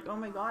 so I'm like, oh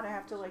my god, I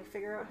have to like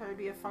figure out how to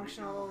be a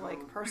functional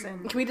like person.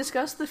 Can we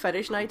discuss the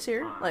fetish nights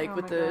here? Like, Oh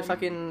with my the God.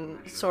 fucking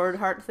sword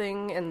heart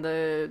thing and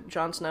the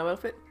Jon Snow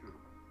outfit?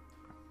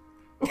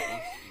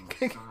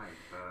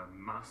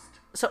 Must.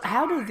 So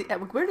how do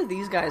where do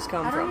these guys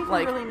come I don't from? even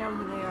Like, really know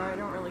who they are. I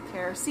don't really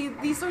care. See,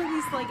 these are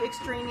these like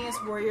extraneous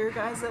warrior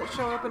guys that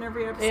show up in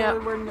every episode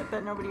Yeah.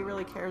 that nobody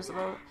really cares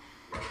about.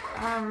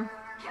 Kill him,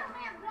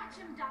 watch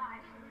him die.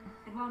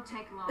 It won't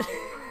take long.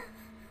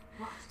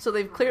 so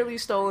they've clearly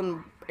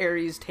stolen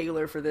Ares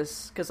Taylor for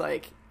this, because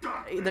like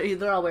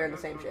they're all wearing the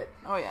same shit.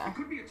 Oh yeah,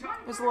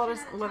 there's a lot of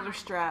leather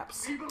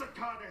straps.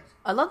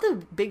 I love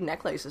the big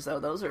necklaces though.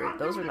 Those are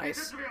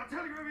nice. I'll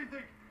tell you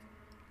everything.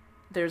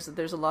 There's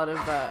a lot of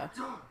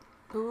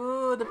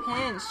Ooh, the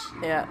pinch.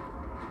 yeah.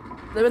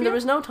 There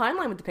was no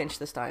timeline with the pinch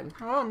this time.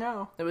 Oh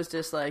no. It was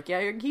just like,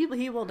 yeah,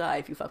 he will die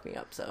if you fuck me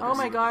up. So Oh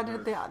my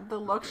god, the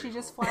look she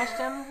just flashed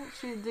him.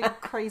 She did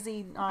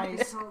crazy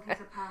eyes. Told he's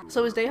a power.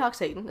 So is Dayhawk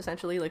Satan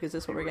essentially? Like, is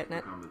this what we're getting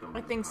at?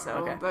 I think so,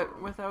 Okay.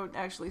 but without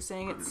actually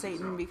saying it's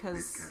Satan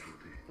because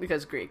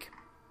Because Greek.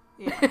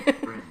 yeah.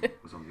 Bren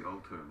was on the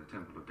altar in the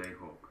Temple of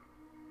Dayhawk.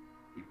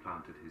 He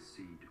planted his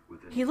seed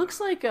within. He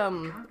looks like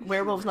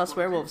Werewolves Not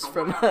Swearwolves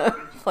from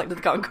Flight of the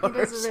Because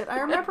Conchords. of it.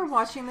 I remember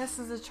watching this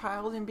as a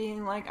child and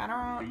being like, I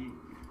don't Being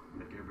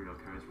that Gabrielle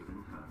carries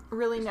within her.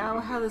 really know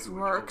how this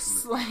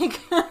works. Like,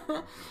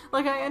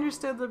 like I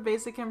understood the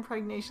basic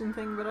impregnation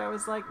thing, but I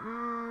was like,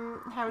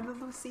 how did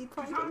the seed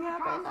planting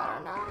happen? I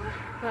don't know.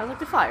 And I was like,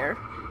 the fire.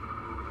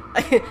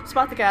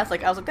 Spot the gas.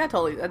 Like, I was like,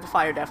 the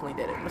fire definitely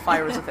did it. The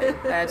fire was the thing.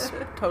 That's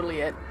totally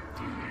it.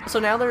 So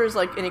now there's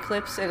like an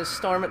eclipse and a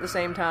storm at the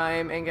same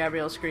time, and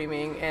Gabrielle's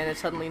screaming, and it's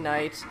suddenly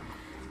night.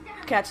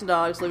 Cats and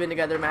dogs living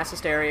together, mass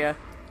hysteria.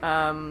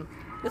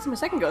 This is my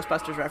second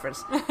Ghostbusters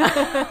reference.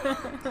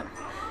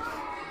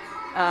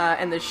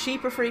 And the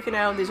sheep are freaking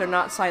out. These are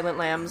not silent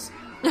lambs.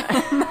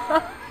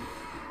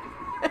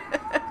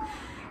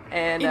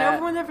 And You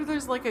know, whenever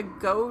there's like a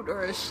goat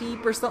or a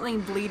sheep or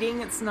something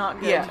bleeding, it's not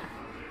good. yeah.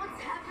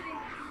 What's happening?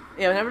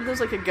 Yeah, whenever there's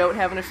like a goat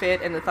having a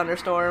fit and a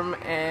thunderstorm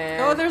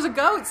and... Oh, there's a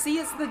goat. See,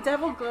 it's the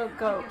devil goat.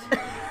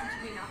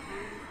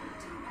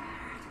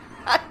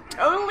 I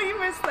totally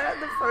missed that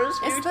in the first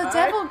few It's the times.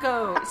 devil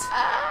goat.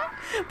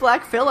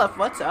 Black Phillip,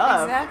 what's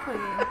up? Exactly.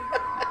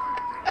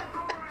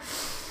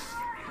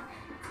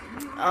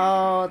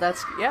 Oh,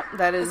 that's... Yep,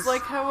 that is... It's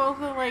like how all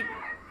the like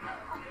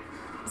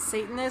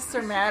Satanists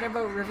are mad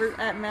about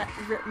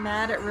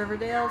mad at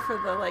Riverdale for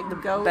the like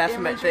goat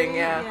Baphomet imagery. thing,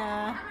 yeah.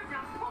 Yeah.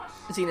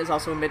 Xena's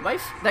also a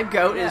midwife. That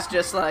goat is Yeah.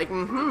 just like,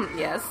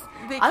 yes.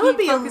 They keep I would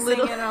be a focusing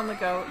little... in on the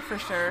goat for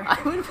sure.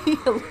 I would be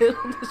a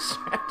little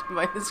distracted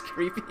by this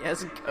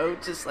creepy-ass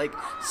goat just, like,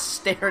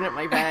 staring at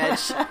my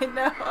badge. I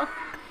know.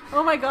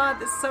 Oh my god,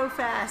 that's so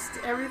fast.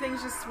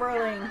 Everything's just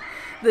swirling.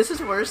 This is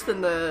worse than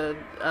the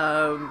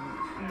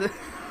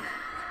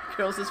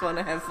girls just want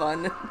to have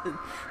fun.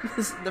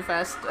 the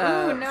fast,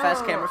 Ooh, no.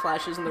 fast camera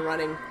flashes and the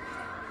running.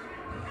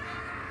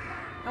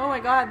 Oh my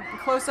god,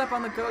 close up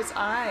on the goat's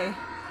eye.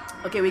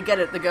 Okay, we get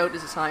it. The goat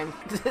is a sign.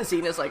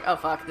 Xena's like, oh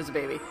fuck, there's a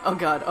baby. Oh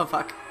god, oh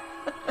fuck.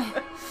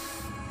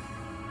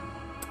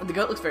 The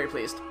goat looks very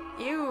pleased.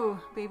 Ew,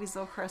 baby's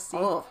so crusty.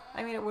 Oh.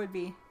 I mean, it would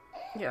be.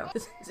 Yeah.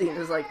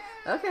 Xena's like,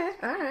 okay,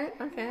 alright,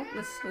 okay.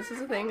 This is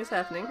a thing, it's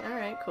happening.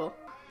 Alright, cool.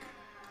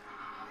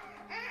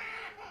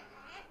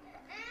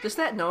 Just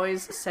that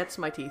noise sets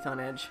my teeth on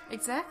edge.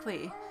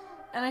 Exactly.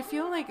 And I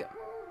feel like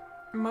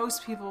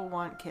most people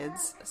want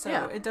kids, so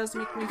Yeah. it does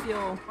make me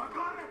feel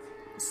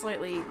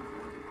slightly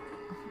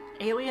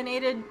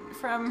alienated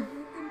from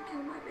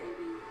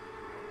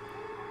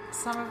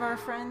some of our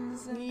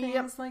friends and Yep.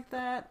 things like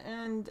that,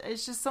 and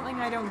it's just something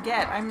I don't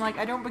get. I'm like,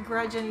 I don't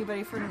begrudge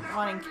anybody for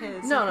wanting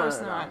kids. No, of no, course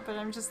no, no. not. But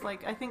I'm just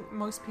like, I think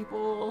most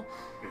people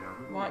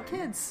want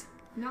kids.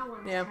 No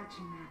one's Yeah.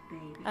 touching that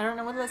baby. I don't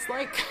know what that's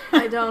like.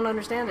 I don't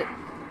understand it.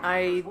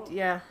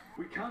 yeah.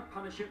 We can't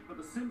punish it for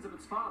the sins of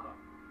its father.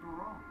 You're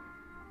wrong.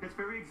 Its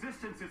very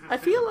existence is a I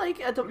feel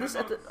sin.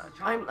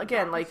 like I'm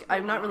again like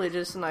I'm not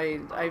religious, and I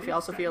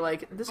also feel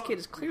like this kid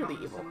is clearly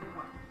evil.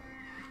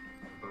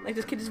 Like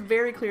this kid is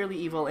very clearly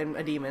evil and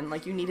a demon.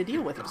 Like you need to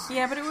deal with this.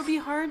 Yeah, but it would be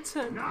hard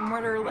to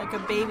murder like a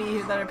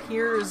baby that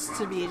appears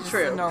to be just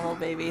True. a normal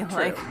baby. True.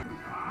 Like,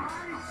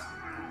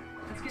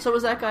 So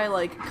was that guy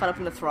like cut up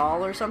into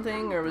thrall or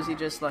something, or was he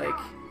just like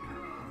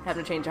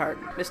having a change of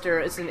heart? Mister,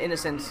 it's an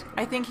innocent.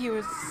 I think he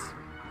was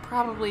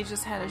probably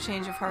just had a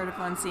change of heart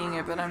upon seeing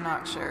it, but I'm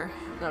not sure.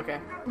 Okay,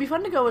 it'd be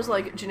fun to go as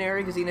like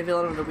generic Xena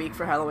villain of the week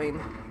for Halloween.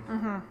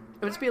 Mm-hmm.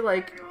 It would just be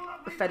like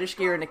a fetish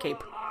gear and a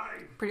cape.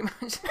 Pretty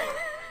much.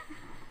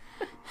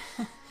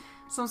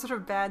 Some sort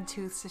of bad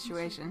tooth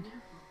situation.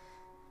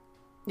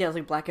 Yeah, it's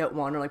like blackout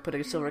one, or like put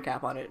a silver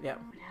cap on it. Yeah.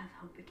 Would have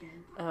hope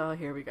again. Oh,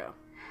 here we go.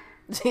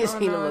 Oh,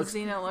 Xena no, looks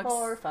Xena looks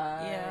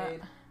horrified. Yeah.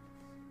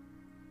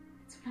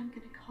 That's what I'm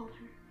gonna call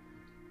her.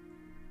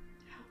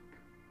 Hope.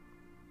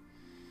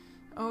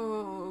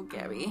 Oh,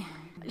 Gabby.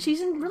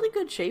 She's in really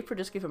good shape for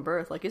just giving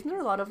birth. Like, isn't there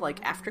a lot of like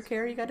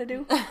aftercare you got to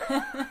do?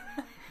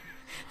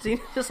 Xena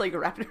just like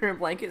wrapped her in a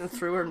blanket and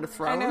threw her in the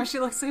throne. I know, she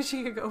looks like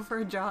she could go for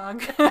a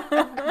jog.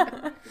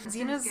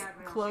 Xena's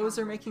clothes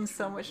are making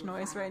so much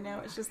noise right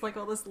now. It's just like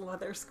all this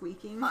leather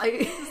squeaking.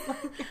 I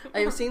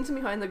have seen some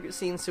behind the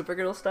scenes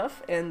Supergirl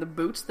stuff, and the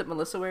boots that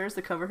Melissa wears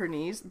to cover her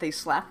knees, they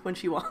slap when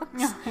she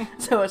walks.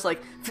 So it's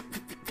like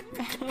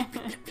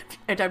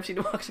every time she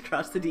walks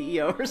across the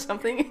DEO or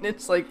something, and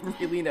it's like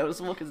really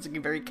noticeable because it's a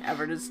very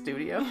cavernous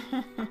studio.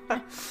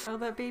 Oh,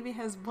 that baby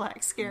has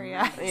black scary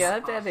eyes. Yeah,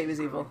 that baby's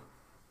evil.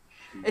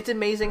 It's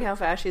amazing how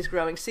fast she's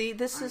growing. See,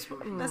 this is...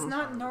 That's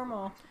not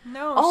normal.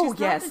 No, Oh, she's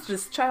yes, not the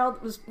this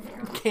child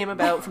came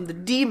about from the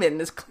demon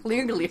is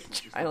clearly a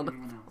child of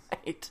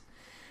light.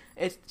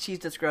 She's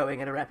just growing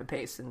at a rapid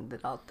pace, and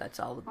that's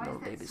all that little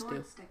babies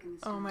do.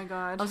 Oh my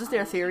god. Oh, is this the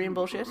Arthurian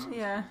bullshit?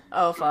 Yeah.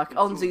 Oh, fuck.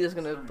 Oh, and Xena's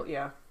gonna...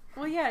 Yeah.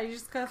 Well, yeah, you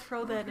just gotta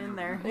throw that in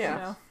there. Yeah.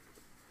 You know?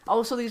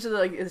 Oh, so these are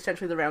like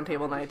essentially the Round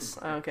Table Knights.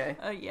 Okay.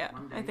 Yeah,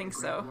 I think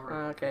so.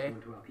 Okay.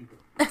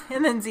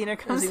 And then Xena And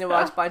comes Xena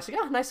walks by and she's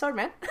like, oh, nice sword,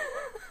 man.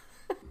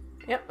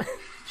 Yep.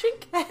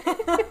 Shink.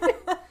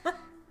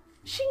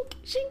 Shink,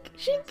 shink,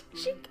 shink,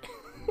 shink.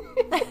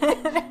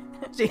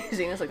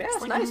 Xena's like,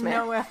 that's like nice, man.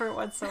 no effort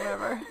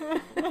whatsoever.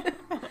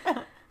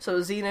 So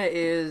Xena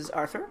is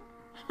Arthur,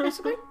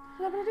 basically? Is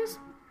that what it is?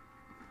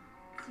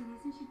 Isn't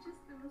she just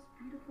the most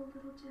beautiful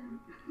little gem?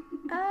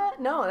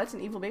 No, that's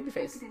an evil baby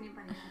face. Does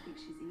anybody think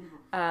she's evil?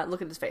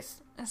 Look at his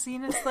face.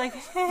 Xena's like,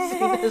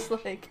 Xena's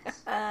like,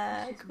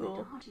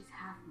 cool. She's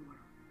half mortal.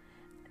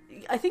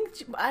 I think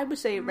I would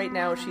say right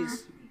now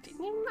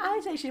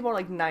I'd say she's more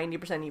like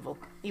 90% evil.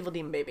 Evil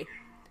demon baby.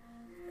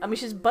 I mean,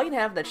 she's biting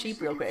half that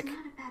sheep real quick. It's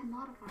not a bad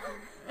model for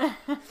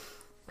her.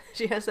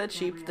 She has that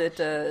sheep that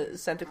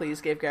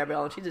Centocles gave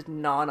Gabrielle, and she's just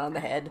gnawing on the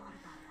head.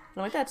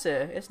 And I'm like, it's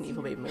an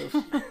evil baby move.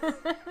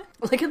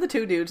 Like, the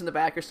two dudes in the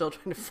back are still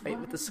trying to fight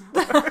with the sword.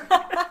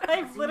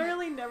 I've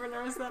literally never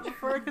noticed that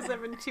before because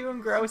I've been too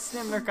engrossed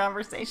in their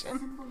conversation.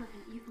 Symbol of an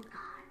evil god.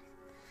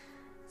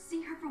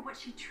 see her for what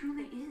she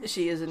truly is.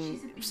 She is a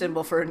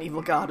symbol for an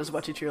evil god, is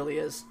what she truly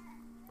is.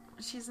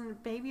 She's a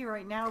baby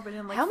right now, but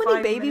in like How many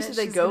 5 babies minutes, did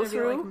they she's go gonna be,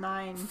 through like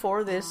 9.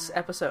 for this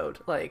episode?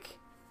 Like,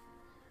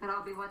 But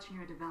I'll be watching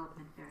her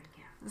development very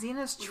carefully.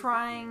 Xena's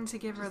trying to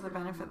give her the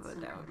benefit of the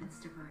doubt.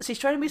 she's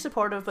trying to be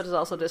supportive, but is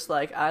also just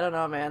like, I don't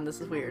know, man,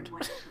 this is weird.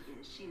 What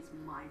she is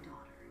my daughter.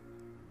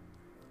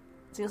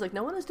 Seems like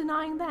no one is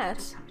denying that.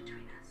 Come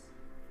between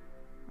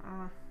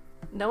us.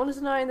 No one is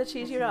denying that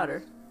she's your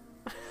daughter.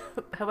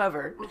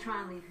 However, We'll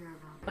try and leave her alone.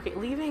 okay,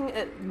 leaving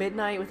at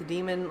midnight with a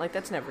demon, like,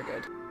 that's never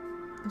good.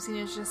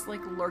 Xena's just like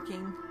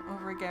lurking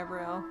over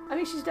Gabrielle. I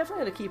mean, she's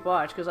definitely gonna keep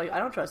watch, because, like, I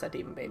don't trust that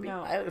demon baby.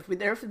 No. If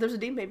there's a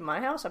demon baby in my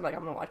house, I'm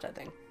gonna watch that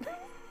thing.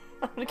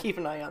 I'm gonna keep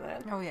an eye on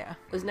that. Oh yeah.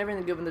 There's never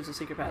anything good when there's a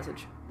secret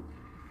passage.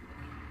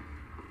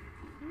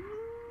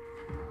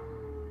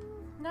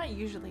 Not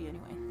usually,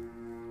 anyway.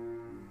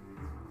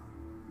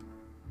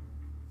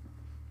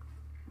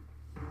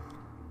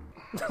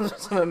 Those are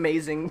some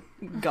amazing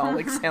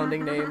Gallic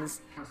sounding names.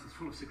 The castle's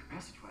full of secret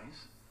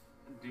passageways.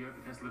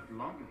 Diopic has lived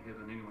longer here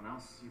than anyone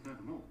else. You know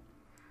them all.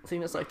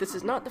 Seems like this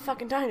is not the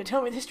fucking time to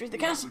tell me the history of the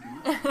castle.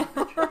 If you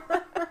don't mind,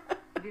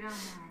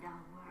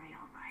 I'll worry,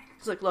 all right.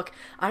 It's like, look,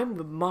 I'm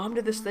the mom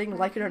to this thing,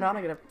 like it or not,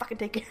 I'm gonna fucking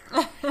take care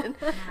of it.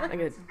 I'm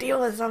gonna deal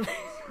with something.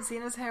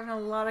 Xena's having a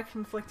lot of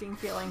conflicting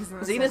feelings in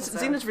this episode.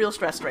 Xena's real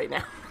stressed right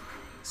now.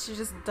 She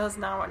just does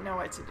not know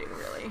what to do,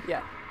 really.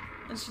 Yeah.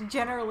 And she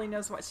generally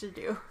knows what to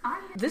do.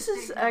 This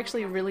is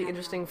actually really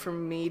interesting for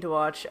me to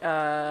watch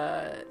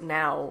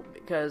now,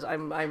 because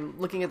I'm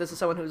looking at this as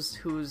someone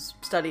who's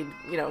studied,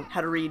 you know,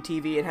 how to read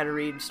TV and how to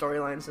read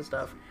storylines and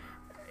stuff.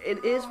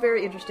 It is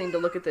very interesting to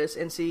look at this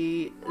and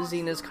see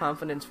Xena's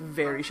confidence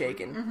very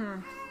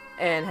shaken.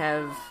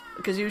 And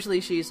because usually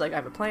she's like, I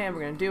have a plan,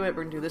 we're gonna do it,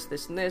 we're gonna do this,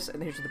 this, and this,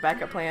 and here's the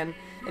backup plan,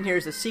 and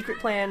here's the secret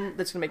plan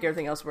that's gonna make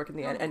everything else work in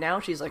the end. And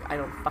now she's like, I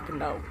don't fucking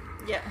know.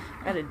 Yeah.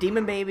 I had a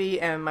demon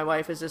baby, and my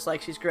wife is just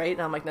like, she's great,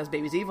 and I'm like, now this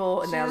baby's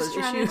evil, and now She's there's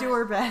trying issues. to do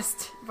her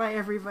best by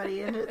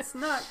everybody, and it's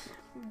not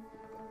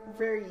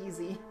very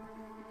easy.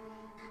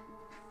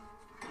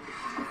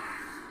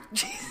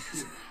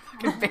 Jesus.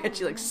 Fucking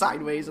Banshee, like,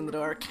 sideways in the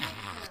door.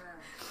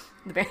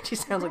 The Banshee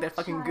sounds like that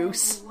fucking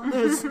goose that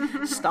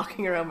was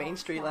stalking around Main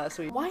Street last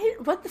week.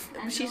 What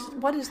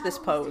is this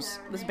pose?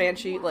 This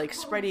Banshee, like,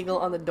 spread eagle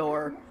on the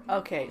door.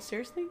 Okay,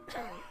 seriously?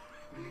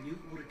 When the new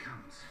order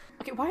comes,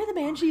 Okay, why are the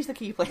Banshees the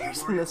key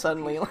players in this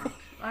suddenly? Like,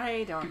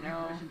 I don't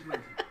know. permission to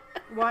enter.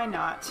 Why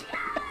not?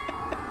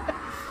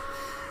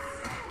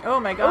 Oh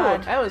my oh,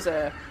 god. that was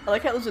I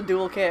like how it was a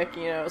dual kick,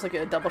 you know, it was like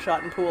a double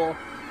shot in pool.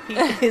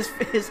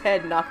 His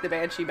head knocked the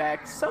Banshee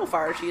back. So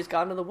far, she's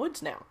gone to the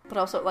woods now. But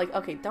also, like,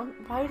 okay,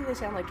 why do they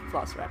sound like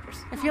velociraptors?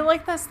 I feel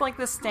like that's like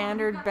the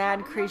standard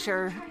bad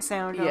creature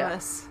sound Yeah. on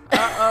this.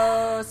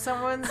 Uh-oh,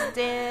 someone's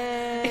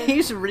dead.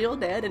 He's real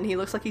dead, and he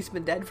looks like he's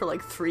been dead for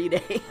like 3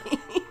 days.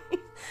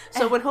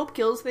 So when Hope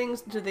kills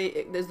things, does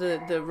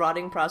the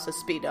rotting process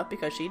speed up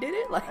because she did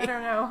it? I Like,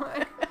 don't know.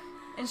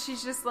 And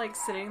she's just like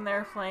sitting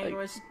there playing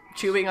with...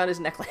 chewing on his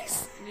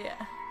necklace.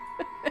 Yeah.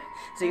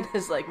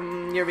 Xena's like,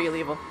 you're real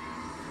evil.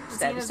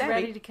 Stabby, Xena's stabby.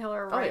 ready to kill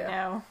her right yeah.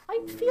 now.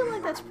 I feel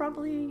like that's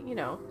probably, you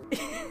know...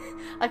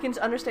 I can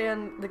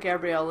understand that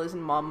Gabrielle is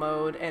in mom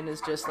mode and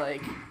is just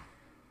like,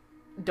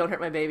 don't hurt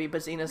my baby,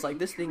 but Xena's like,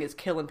 this thing is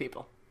killing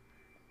people.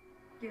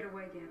 Get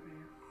away, Gabrielle.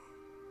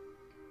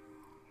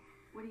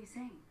 What are you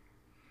saying?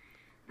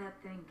 That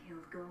thing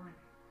killed Golan.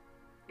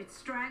 It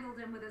strangled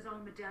him with his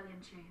own medallion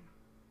chain.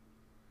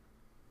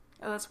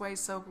 Oh, that's why he's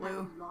so Have blue.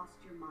 you lost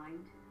your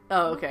mind?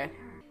 Oh, okay.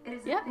 It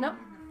is a Yeah, thing no, in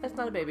the that's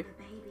not a form baby. of a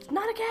baby. It's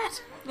not a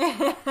cat! Like a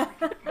thing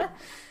must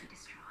be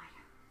destroyed.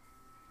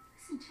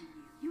 Listen to you.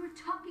 You were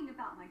talking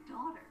about my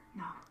daughter.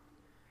 No.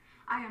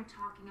 I am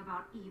talking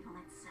about evil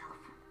itself.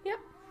 Yep.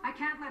 I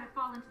can't let it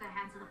fall into the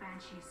hands of the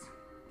Banshees.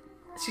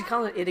 She's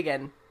calling it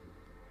again.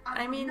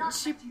 I mean,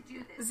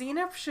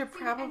 Xena should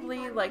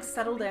probably like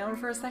settle down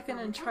for a second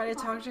and try to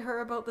talk to her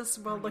about this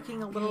while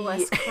looking a little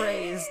less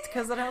crazed,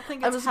 because I don't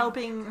think it's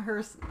helping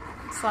her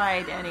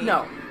side any.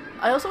 No.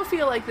 I also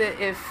feel like that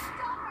if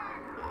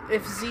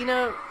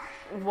Xena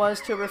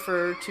was to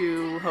refer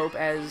to Hope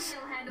as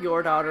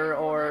your daughter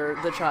or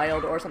the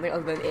child or something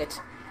other than it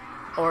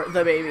or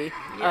the baby,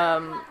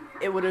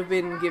 it would have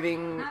been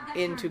giving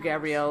into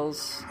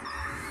Gabrielle's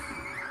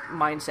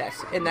mindset,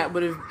 and that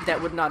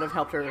would not have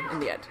helped her in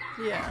the end.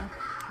 Yeah.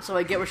 So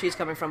I get where she's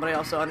coming from, but I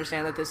also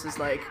understand that this is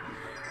like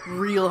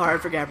real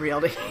hard for Gabrielle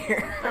to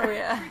hear. Oh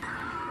yeah.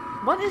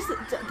 What is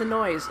the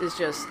noise? Is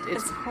just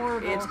It's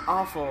horrible. It's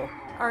awful.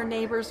 Our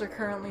neighbors are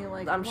currently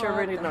like. I'm sure "What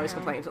we're the getting noise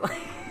hell?" complaints.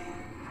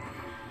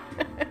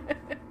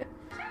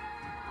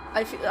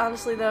 I feel,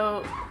 honestly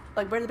though,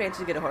 like, where did the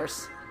Banshees get a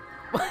horse?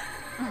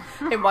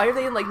 And why are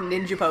they in like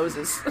ninja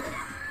poses?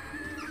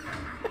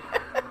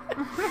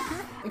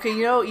 Okay,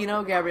 you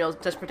know Gabrielle's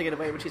desperate to get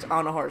away when she's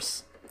on a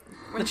horse.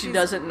 When That she she's-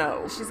 doesn't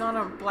know. She's on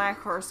a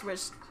black horse,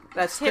 which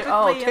That's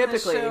typically in the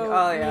typically. show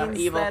Oh yeah, means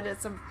evil. that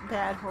it's a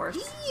bad horse.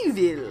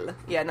 Evil.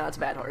 Yeah, no, it's a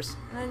bad horse.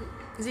 And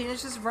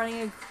Xena's just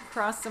running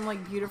across some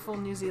like beautiful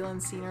New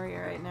Zealand scenery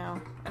right now.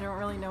 I don't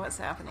really know what's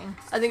happening.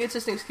 I think it's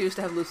just an excuse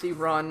to have Lucy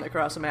run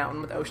across a mountain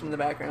with the ocean in the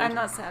background. I'm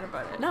not sad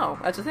about it. No,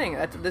 that's the thing.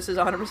 This is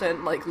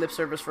 100% like lip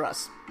service for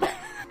us.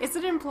 Is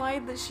it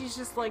implied that she's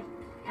just like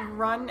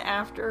run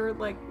after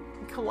like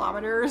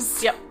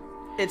kilometers? Yep.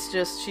 It's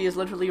just, she has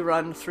literally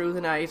run through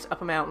the night,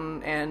 up a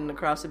mountain, and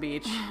across the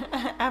beach.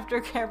 After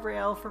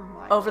Gabrielle for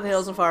miles. Over the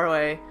hills and far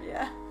away.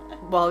 Yeah.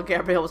 While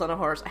Gabrielle was on a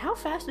horse. How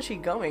fast is she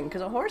going?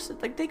 Because a horse,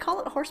 like, they call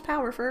it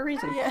horsepower for a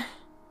reason. Yeah.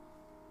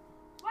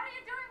 What are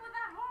you doing with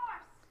that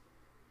horse?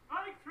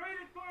 I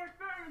traded for it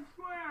fair and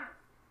square.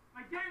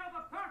 I gave up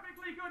a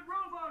perfectly good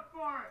rowboat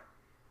for it.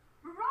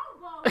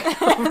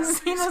 Rowboat?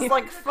 Xena's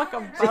like, fuck a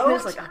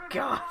Xena's boat. like, oh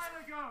god.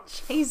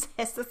 Jesus,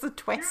 that's a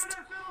twist.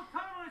 Little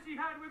tunnel she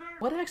had with her.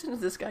 What accent is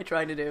this guy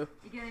trying to do?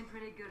 You're getting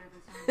pretty good at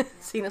this, aren't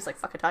you? Cena's like,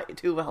 fuck, I taught you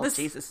too well. This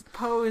Jesus.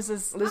 pose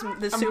is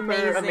This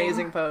super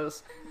amazing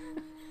pose.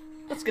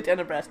 Let's get down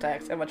to brass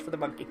tacks. How much for the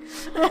monkey?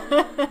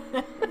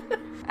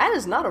 That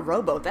is not a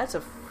rowboat. That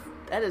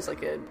is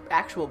like an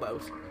actual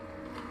boat.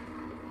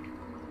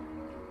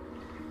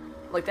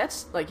 Like,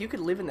 that's, like, you could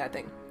live in that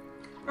thing.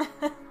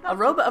 A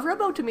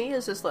rowboat to me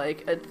is just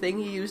like a thing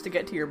you use to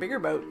get to your bigger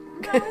boat.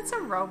 No, it's a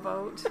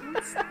rowboat.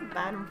 It's not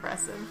that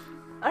impressive.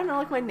 I don't know,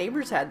 like my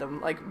neighbors had them.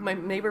 Like my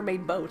neighbor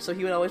made boats, so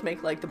he would always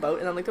make like the boat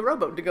and then like the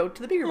rowboat to go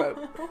to the bigger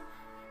boat.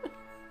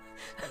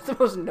 That's the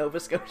most Nova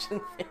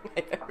Scotian thing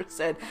I've ever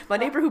said. My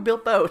neighbor who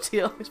built boats,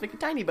 he'd always make a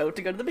tiny boat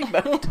to go to the big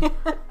boat.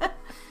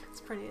 It's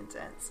pretty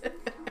intense.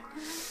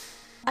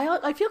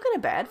 I feel kind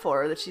of bad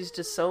for her that she's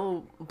just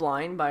so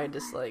blind by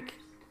just like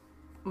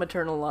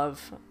maternal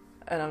love.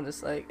 And I'm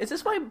just like, is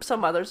this why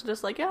some mothers are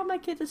just like, yeah, my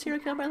kid's a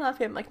serial killer, I love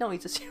him. Like, no,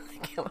 he's a serial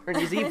killer and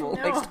he's evil.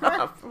 No. Like,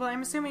 stop. Well,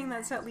 I'm assuming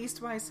that's at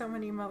least why so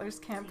many mothers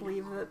can't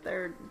believe that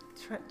their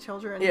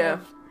children Yeah.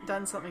 have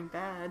done something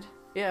bad.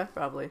 Yeah,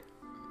 probably.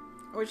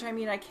 Which, I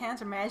mean, I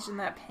can't imagine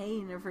that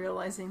pain of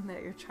realizing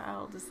that your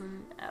child is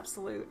an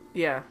absolute...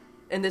 Yeah.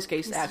 In this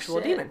case, Piece of actual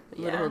shit. demon.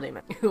 Yeah. Literal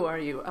demon. Who are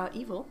you?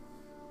 Evil.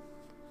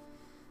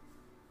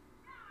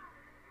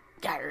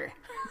 Garr.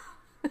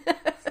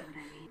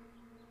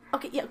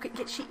 Okay, yeah,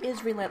 she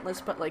is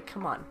relentless, but, like,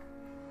 come on.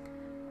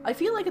 I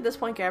feel like at this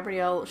point,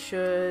 Gabrielle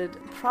should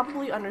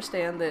probably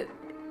understand that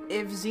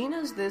if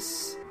Xena's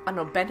this, I don't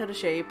know, bent out of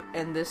shape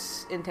and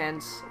this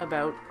intense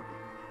about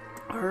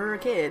her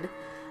kid,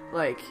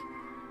 like,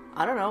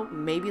 I don't know,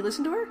 maybe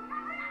listen to her?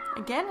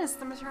 Again, it's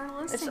the maternal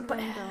instinct but-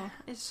 thing, though.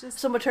 It's just...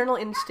 So maternal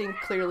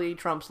instinct clearly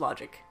trumps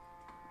logic.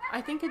 I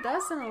think it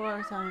does in a lot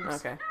of times.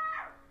 Okay.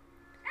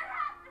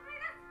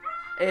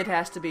 It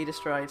has to be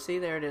destroyed. See,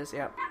 there it is,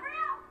 yep.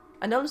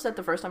 I noticed that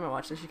the first time I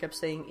watched it, she kept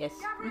saying yes.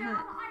 Gabrielle,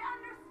 I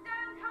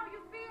understand how you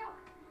feel.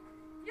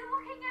 You're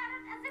looking at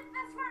it as if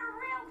this were a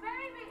real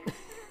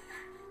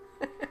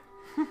baby.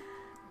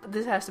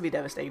 This has to be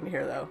devastating to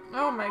hear, though.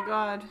 Oh my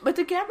god. But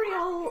did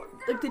Gabrielle,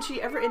 like, did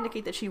she ever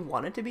indicate that she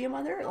wanted to be a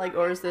mother? Like,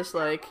 or is this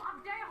like,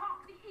 I'm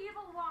Dayhawk, the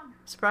evil one.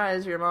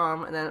 surprise, you're a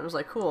mom, and then it was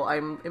like, cool,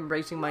 I'm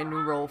embracing my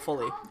new role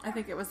fully. I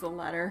think it was the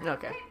latter.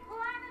 Okay. He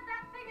planted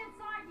that thing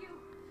inside you.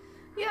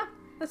 Yeah,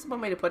 that's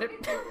one way to put it.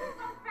 It grew so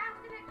fast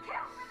that it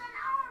killed within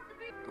hours of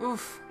being...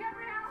 Oof.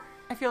 Gabrielle,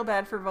 I feel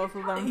bad for both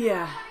of them.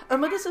 Yeah.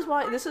 But this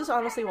is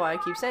honestly why I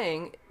keep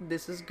saying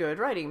this is good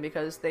writing,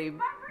 because they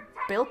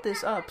built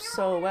this up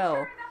so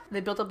well. They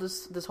built up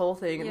this whole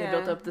thing, and Yeah. they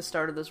built up the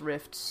start of this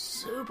rift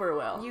super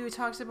well. You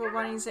talked about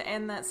wanting to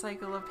end that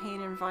cycle of pain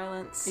and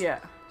violence. Yeah.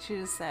 She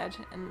just said,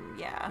 and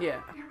yeah.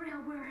 Yeah. Gabrielle,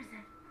 where is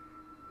it?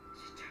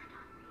 She turned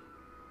on me.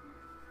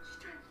 She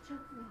tried to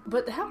choke me.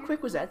 But how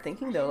quick was that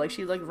thinking, though? Like,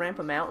 she'd, like, ramp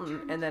a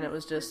mountain, and then it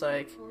was just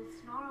like,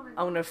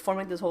 I'm gonna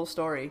formulate this whole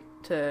story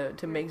to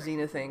make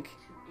Xena think.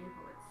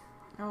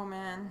 Oh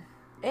man.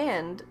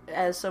 And,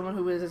 as someone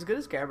who is as good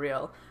as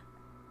Gabrielle,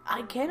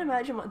 I can't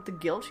imagine what the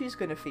guilt she's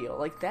gonna feel.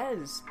 Like,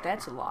 that's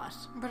a lot.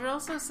 But it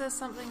also says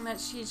something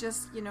that she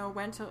just,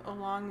 went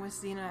along with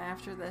Xena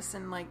after this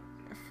and, like,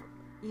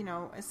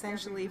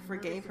 essentially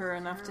forgave her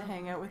enough to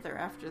hang out with her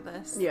after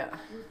this. Yeah.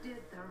 You did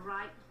the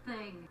right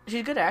thing.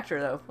 She's a good actor,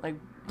 though. Like,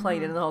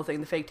 playing into the whole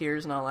thing, the fake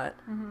tears and all that.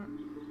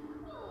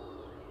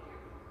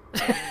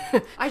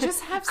 I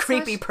just have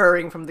Creepy such...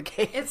 purring from the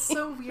cave. It's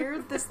so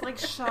weird, this, like,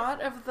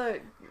 shot of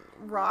the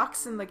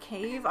rocks in the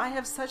cave. I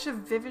have such a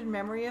vivid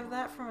memory of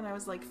that from when I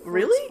was, like,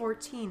 Really?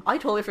 14. I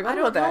totally forgot I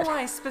don't about that. know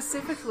why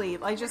specifically.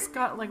 I just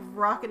got, like,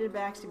 rocketed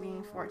back to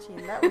being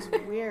 14. That was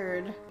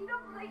weird. You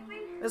don't believe me?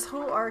 This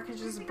whole arc is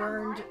just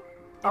burned in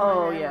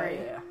Oh, my yeah, memory.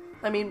 yeah.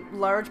 I mean,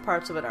 large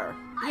parts of it are.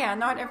 Yeah,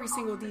 not every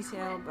single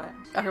detail, but...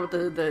 I heard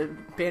about the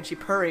Banshee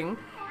purring.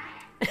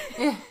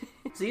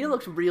 Xena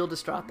looks real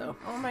distraught, though.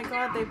 Oh my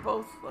god, they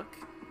both look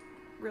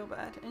real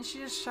bad. And she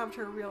just shoved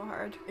her real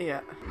hard.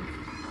 Yeah.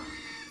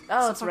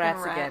 Oh, It's it's a rats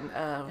fucking rat. again.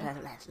 Oh,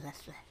 rats.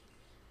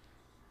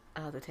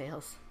 Oh, the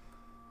tails.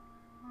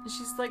 And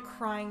she's, like,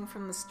 crying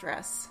from the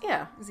stress.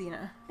 Yeah,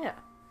 Xena. yeah.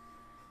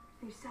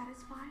 Are you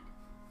satisfied?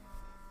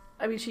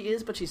 I mean, she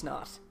is, but she's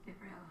not.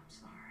 Gabrielle, I'm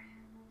sorry.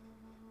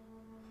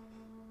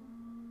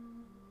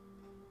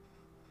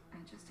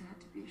 I just had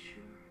to be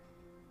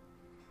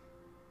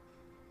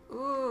sure.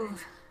 Ooh.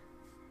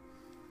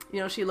 You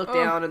know, she looked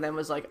down and then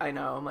was like, I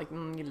know. I'm like,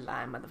 you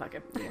lying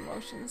motherfucker. The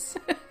emotions.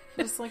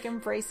 Just like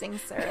embracing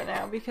Sarah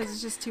now because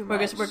it's just too We're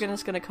much.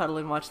 just gonna cuddle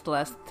and watch the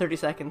last 30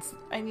 seconds.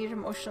 I need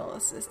emotional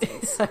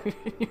assistance.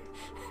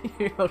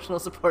 Your emotional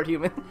support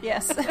human.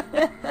 Yes.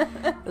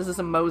 This is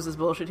some Moses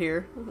bullshit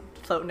here.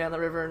 Floating down the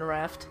river in a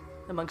raft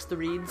amongst the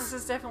This reeds.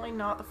 is definitely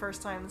not the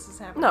first time this has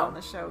happened No. on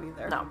the show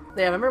either. No.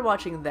 Yeah, I remember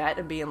watching that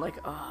and being like,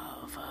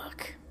 oh,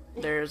 fuck.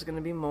 There's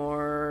gonna be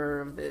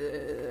more of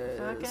this.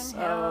 Fucking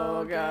hell,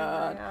 Oh,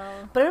 God.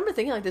 Gabrielle. But I remember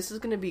thinking, like, this is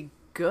gonna be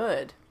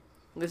good.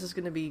 This is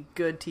gonna be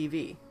good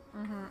TV.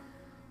 Mm-hmm.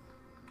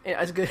 Yeah,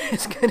 as good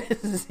as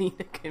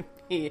Xena can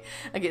be.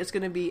 Like, it's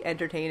gonna be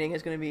entertaining,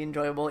 it's gonna be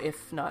enjoyable,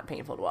 if not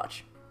painful to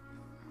watch.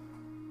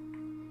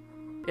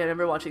 Yeah, I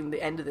remember watching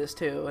the end of this,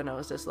 too, and I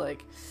was just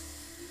like,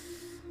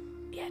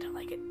 yeah, I don't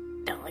like it.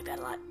 Don't like that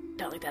a lot.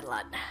 Don't like that a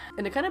lot.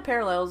 And it kind of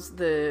parallels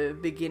the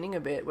beginning a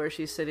bit, where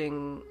she's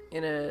sitting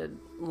in a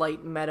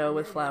light meadow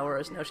with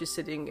flowers. Now she's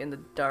sitting in the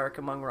dark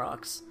among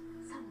rocks.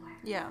 Somewhere.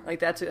 Yeah. Like,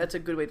 that's a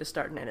good way to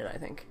start and end it, I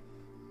think.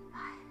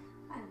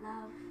 I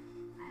love,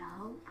 I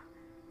hope.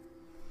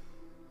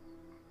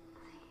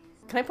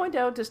 Can I point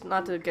out, just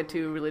not to get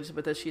too religious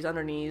with this, she's on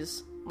her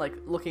knees, like,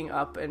 looking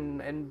up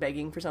and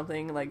begging for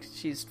something. Like,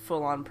 she's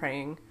full-on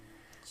praying.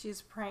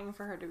 She's praying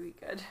for her to be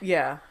good.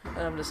 Yeah. And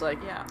I'm just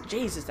like, Yeah.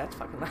 Jesus, that's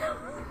fucking loud.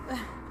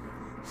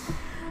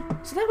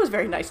 So that was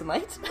very nice and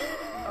light.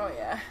 Oh,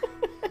 yeah.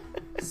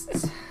 It's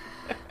a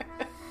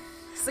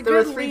There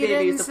were good 3 lead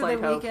babies into to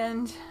Flight the Hope.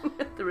 weekend.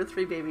 There were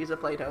 3 babies of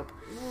Flight Hope.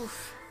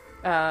 Oof.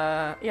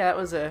 Yeah, that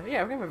was we're gonna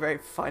have a very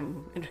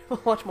fun, we'll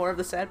watch more of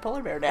the sad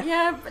polar bear now.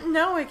 Yeah, but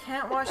no, I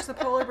can't watch the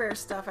polar bear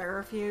stuff. I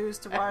refuse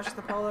to watch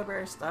the polar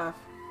bear stuff.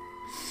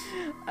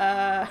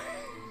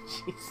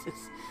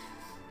 Jesus.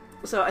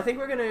 So I think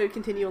we're gonna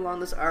continue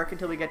along this arc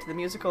until we get to the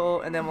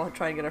musical, and then we'll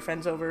try and get our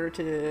friends over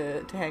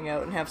to hang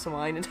out and have some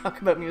wine and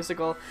talk about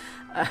musical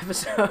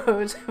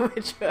episodes,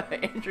 which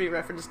Andrew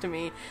referenced to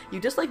me. You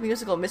just like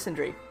musical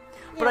misandry.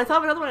 But I thought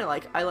of another one I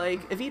like. I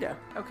like Evita.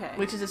 Okay.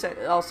 Which is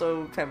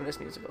also feminist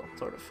musical,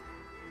 sort of.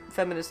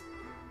 Feminist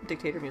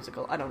dictator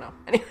musical. I don't know.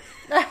 Anyway.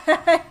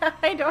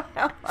 I don't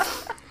know.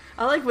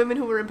 I like women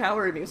who were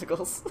empowered in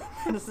musicals.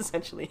 That's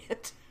essentially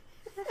it.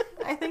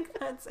 I think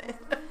that's it.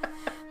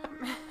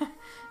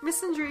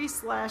 Misandry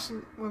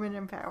 / women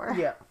in power.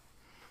 Yeah.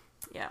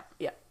 Yeah.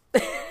 Yeah.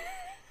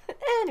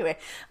 Anyway,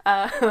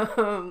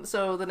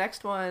 so the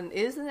next one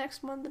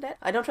the dead?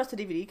 I don't trust the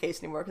DVD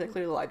case anymore because they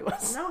clearly lied to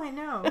us. No, I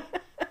know.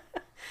 Like,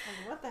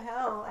 what the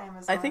hell,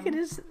 Amazon? I think it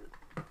is.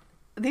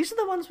 These are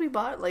the ones we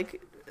bought,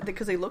 like,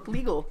 because they look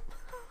legal.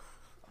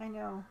 I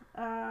know.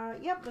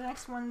 Yep, the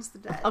next one's the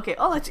dead. Okay.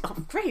 Oh,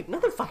 great!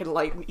 Another fucking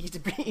light,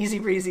 easy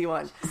breezy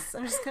one.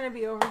 I'm just gonna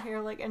be over here,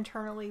 like,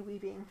 internally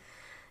weeping.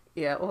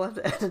 Yeah, we'll have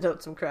to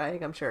antidote some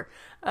crying, I'm sure.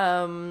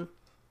 So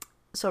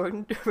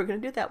we're gonna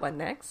do that one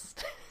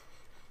next.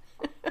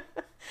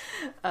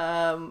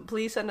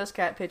 Please send us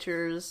cat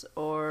pictures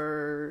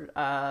or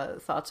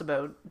thoughts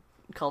about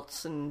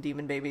cults and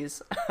demon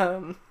babies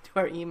to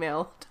our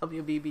email,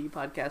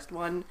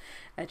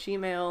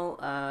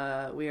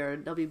 wbbpodcast1@gmail. We are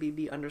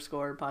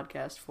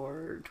wbb_podcast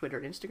for Twitter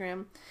and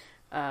Instagram.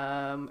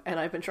 And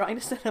I've been trying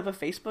to set up a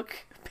Facebook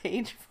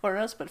page for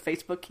us, but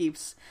Facebook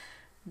keeps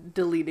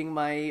deleting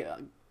my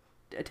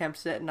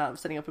attempts at not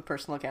setting up a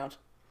personal account.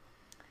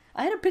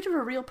 I had a picture of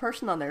a real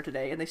person on there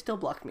today, and they still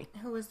blocked me.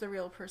 Who was the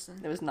real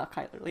person? It was not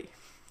Kyler Lee.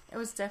 It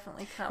was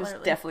definitely It was Kyler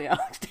Lee. definitely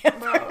Alex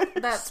Danvers. Well,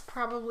 that's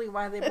probably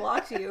why they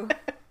blocked you.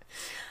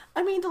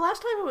 I mean, the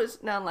last time it was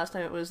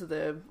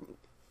the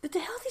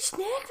healthy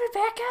snack,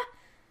 Rebecca.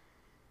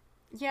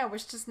 Yeah,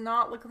 which does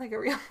not look like a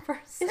real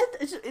person.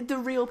 Is it the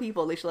real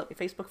people? They should let me.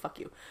 Facebook, fuck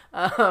you.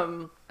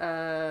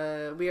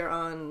 We are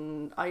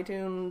on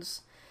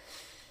iTunes,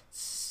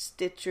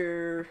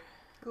 Stitcher,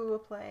 Google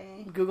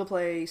Play.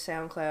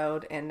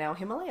 SoundCloud, and now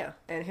Himalaya.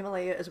 And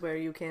Himalaya is where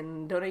you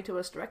can donate to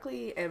us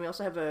directly, and we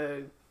also have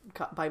a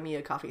buy me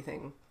a coffee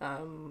thing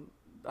on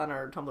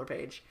our Tumblr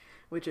page,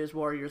 which is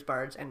Warriors,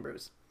 Bards, and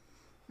Brews.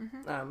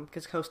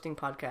 Because hosting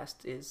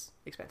podcasts is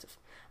expensive.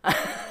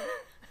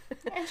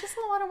 It's just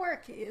a lot of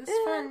work. It's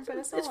fun, but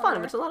it's fun.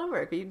 But it's a lot of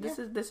work.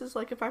 This is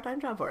like a part-time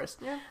job for us.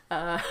 Yeah.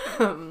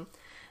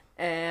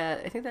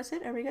 And I think that's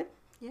it. Are we good?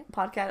 Yeah.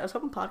 Podcat. I was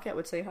hoping Podcat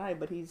would say hi,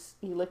 but he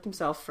licked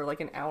himself for like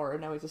an hour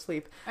and now he's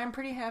asleep. I'm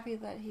pretty happy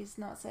that he's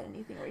not said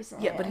anything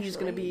recently. Yeah, but he's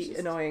going to be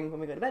just annoying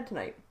when we go to bed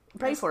tonight.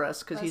 Pray for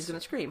us because he's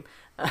that's- going to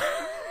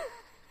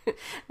scream.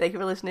 Thank you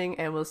for listening,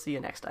 and we'll see you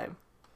next time.